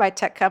before by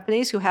tech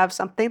companies who have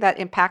something that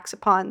impacts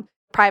upon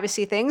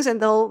privacy things,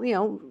 and they'll,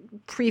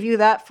 preview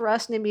that for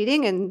us in a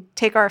meeting and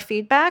take our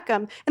feedback.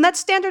 And that's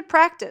standard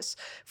practice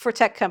for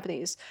tech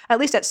companies. At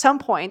least at some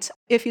point,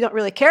 if you don't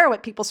really care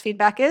what people's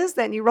feedback is,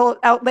 then you roll it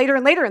out later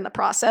and later in the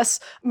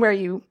process where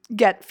you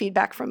get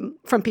feedback from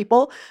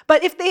people.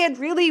 But if they had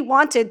really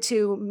wanted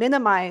to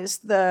minimize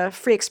the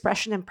free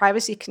expression and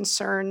privacy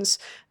concerns,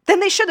 then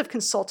they should have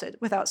consulted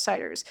with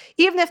outsiders.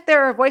 Even if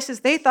there are voices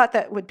they thought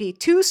that would be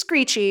too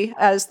screechy,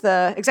 as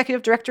the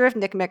executive director of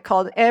NCMEC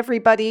called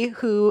everybody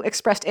who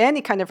expressed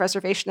any kind of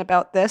reservation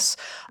about this.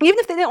 Even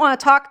if they didn't want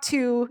to talk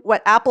to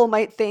what Apple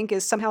might think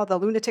is somehow the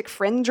lunatic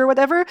fringe or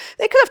whatever,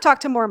 they could have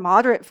talked to more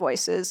moderate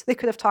voices. They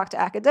could have talked to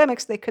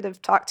academics. They could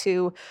have talked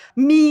to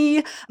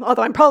me,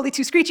 although I'm probably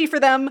too screechy for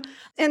them,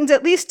 and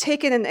at least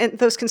taken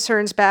those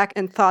concerns back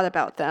and thought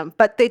about them.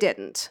 But they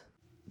didn't.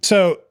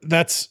 So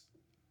that's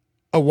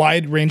a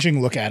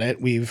wide-ranging look at it.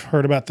 We've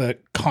heard about the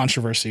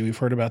controversy. We've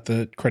heard about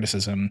the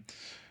criticism.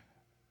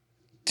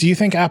 Do you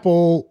think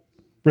Apple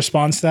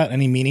responds to that in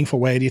any meaningful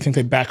way? Do you think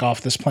they back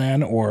off this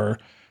plan, or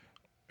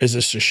is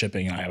this just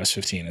shipping in iOS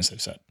 15, as they've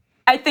said?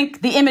 I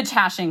think the image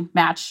hashing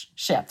match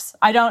shifts.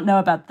 I don't know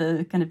about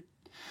the kind of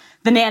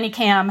the nanny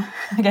cam,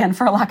 again,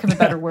 for lack of a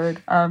better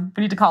word.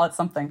 We need to call it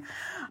something.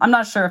 I'm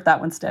not sure if that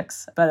one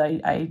sticks, but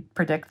I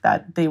predict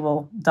that they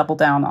will double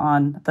down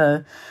on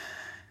the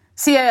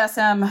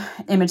CASM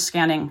image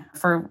scanning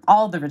for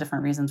all the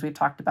different reasons we've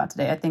talked about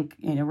today. I think,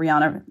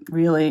 Rihanna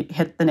really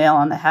hit the nail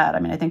on the head. I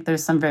mean, I think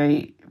there's some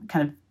very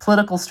kind of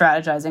political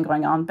strategizing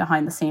going on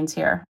behind the scenes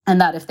here.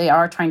 And that if they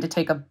are trying to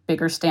take a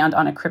bigger stand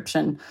on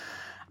encryption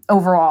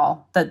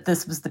overall, that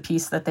this was the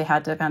piece that they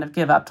had to kind of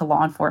give up to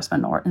law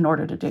enforcement in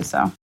order to do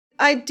so.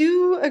 I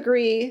do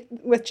agree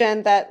with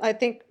Jen that I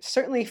think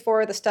certainly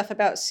for the stuff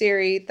about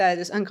Siri that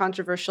is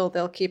uncontroversial,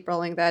 they'll keep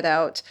rolling that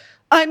out.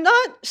 I'm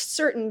not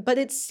certain, but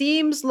it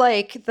seems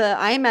like the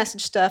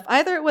iMessage stuff,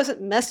 either it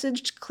wasn't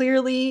messaged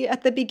clearly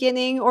at the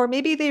beginning, or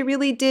maybe they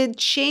really did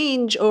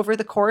change over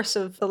the course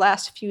of the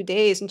last few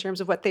days in terms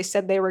of what they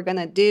said they were going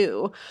to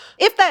do.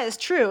 If that is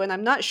true, and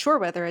I'm not sure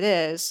whether it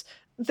is,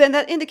 then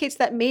that indicates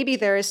that maybe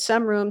there is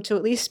some room to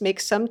at least make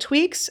some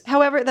tweaks.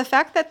 However, the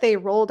fact that they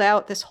rolled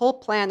out this whole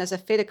plan as a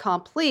fait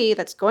accompli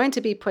that's going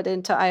to be put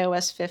into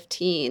iOS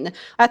 15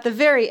 at the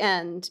very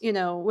end,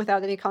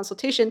 without any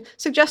consultation,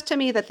 suggests to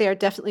me that they are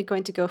definitely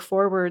going to go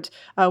forward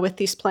with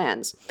these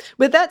plans.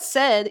 With that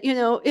said,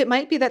 it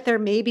might be that there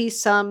may be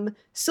some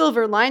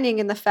silver lining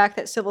in the fact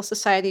that civil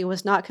society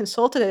was not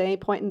consulted at any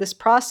point in this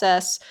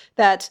process,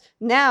 that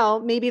now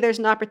maybe there's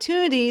an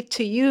opportunity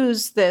to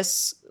use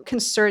this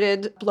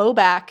concerted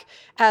blowback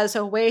as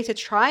a way to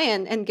try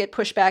and get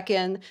pushback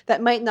in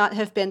that might not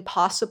have been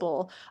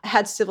possible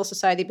had civil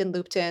society been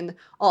looped in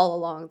all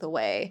along the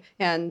way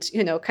and,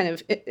 kind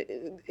of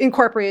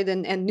incorporated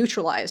and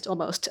neutralized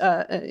almost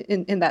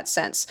in that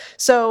sense.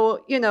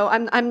 So,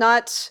 I'm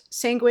not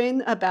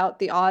sanguine about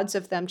the odds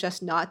of them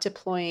just not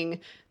deploying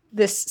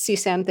this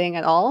CSAM thing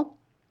at all.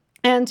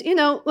 And,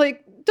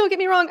 don't get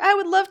me wrong, I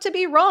would love to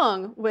be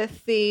wrong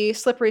with the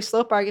slippery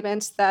slope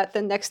arguments that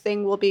the next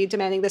thing will be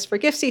demanding this for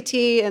GIF-CT,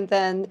 and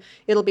then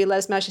it'll be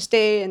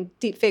lèse-majesté and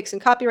deepfakes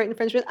and copyright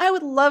infringement. I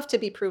would love to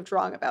be proved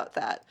wrong about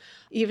that,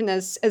 even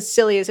as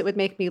silly as it would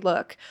make me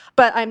look.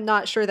 But I'm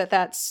not sure that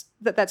that's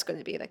going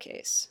to be the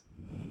case.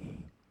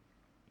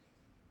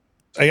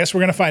 I guess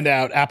we're going to find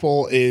out.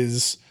 Apple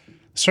is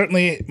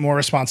certainly more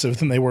responsive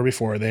than they were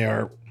before. They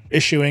are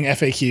issuing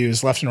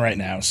FAQs left and right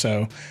now.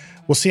 So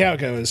we'll see how it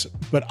goes.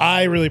 But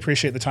I really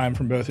appreciate the time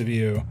from both of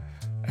you.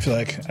 I feel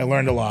like I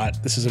learned a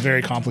lot. This is a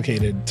very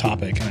complicated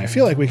topic, and I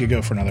feel like we could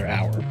go for another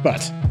hour,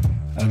 but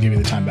I'll give you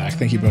the time back.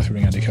 Thank you both for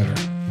being on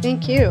Decoder.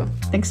 Thank you.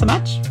 Thanks so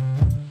much.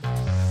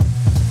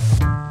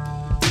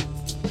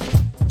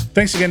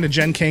 Thanks again to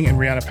Jen King and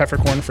Rihanna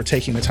Peppercorn for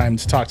taking the time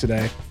to talk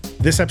today.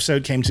 This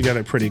episode came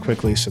together pretty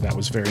quickly, so that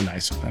was very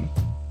nice of them.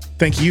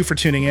 Thank you for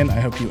tuning in. I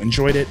hope you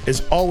enjoyed it.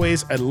 As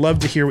always, I'd love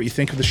to hear what you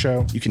think of the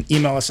show. You can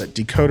email us at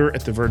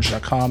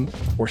decoder@theverge.com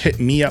or hit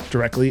me up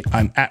directly.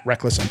 I'm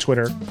 @Reckless on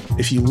Twitter.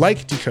 If you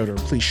like Decoder,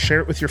 please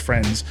share it with your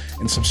friends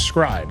and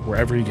subscribe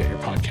wherever you get your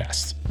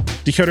podcasts.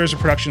 Decoder is a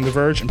production of The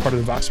Verge and part of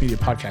the Vox Media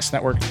Podcast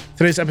Network.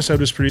 Today's episode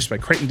was produced by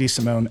Creighton D.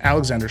 Simone,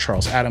 Alexander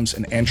Charles Adams,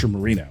 and Andrew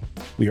Marino.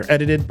 We are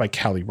edited by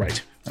Callie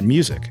Wright. Our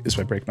music is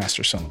by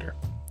Breakmaster Cylinder.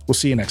 We'll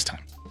see you next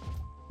time.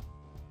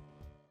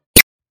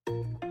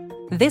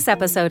 This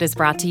episode is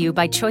brought to you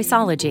by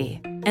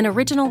Choiceology, an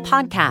original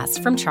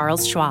podcast from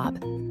Charles Schwab.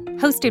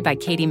 Hosted by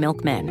Katie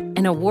Milkman,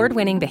 an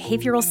award-winning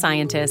behavioral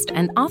scientist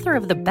and author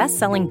of the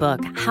best-selling book,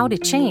 How to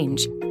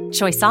Change.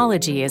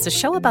 Choiceology is a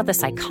show about the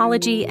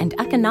psychology and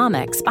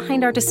economics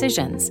behind our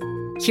decisions.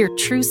 Hear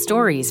true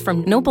stories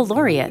from Nobel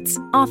laureates,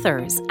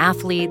 authors,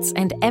 athletes,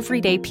 and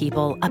everyday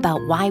people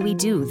about why we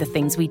do the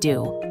things we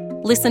do.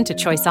 Listen to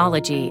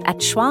Choiceology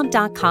at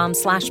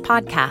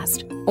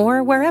schwab.com/podcast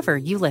or wherever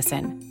you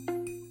listen.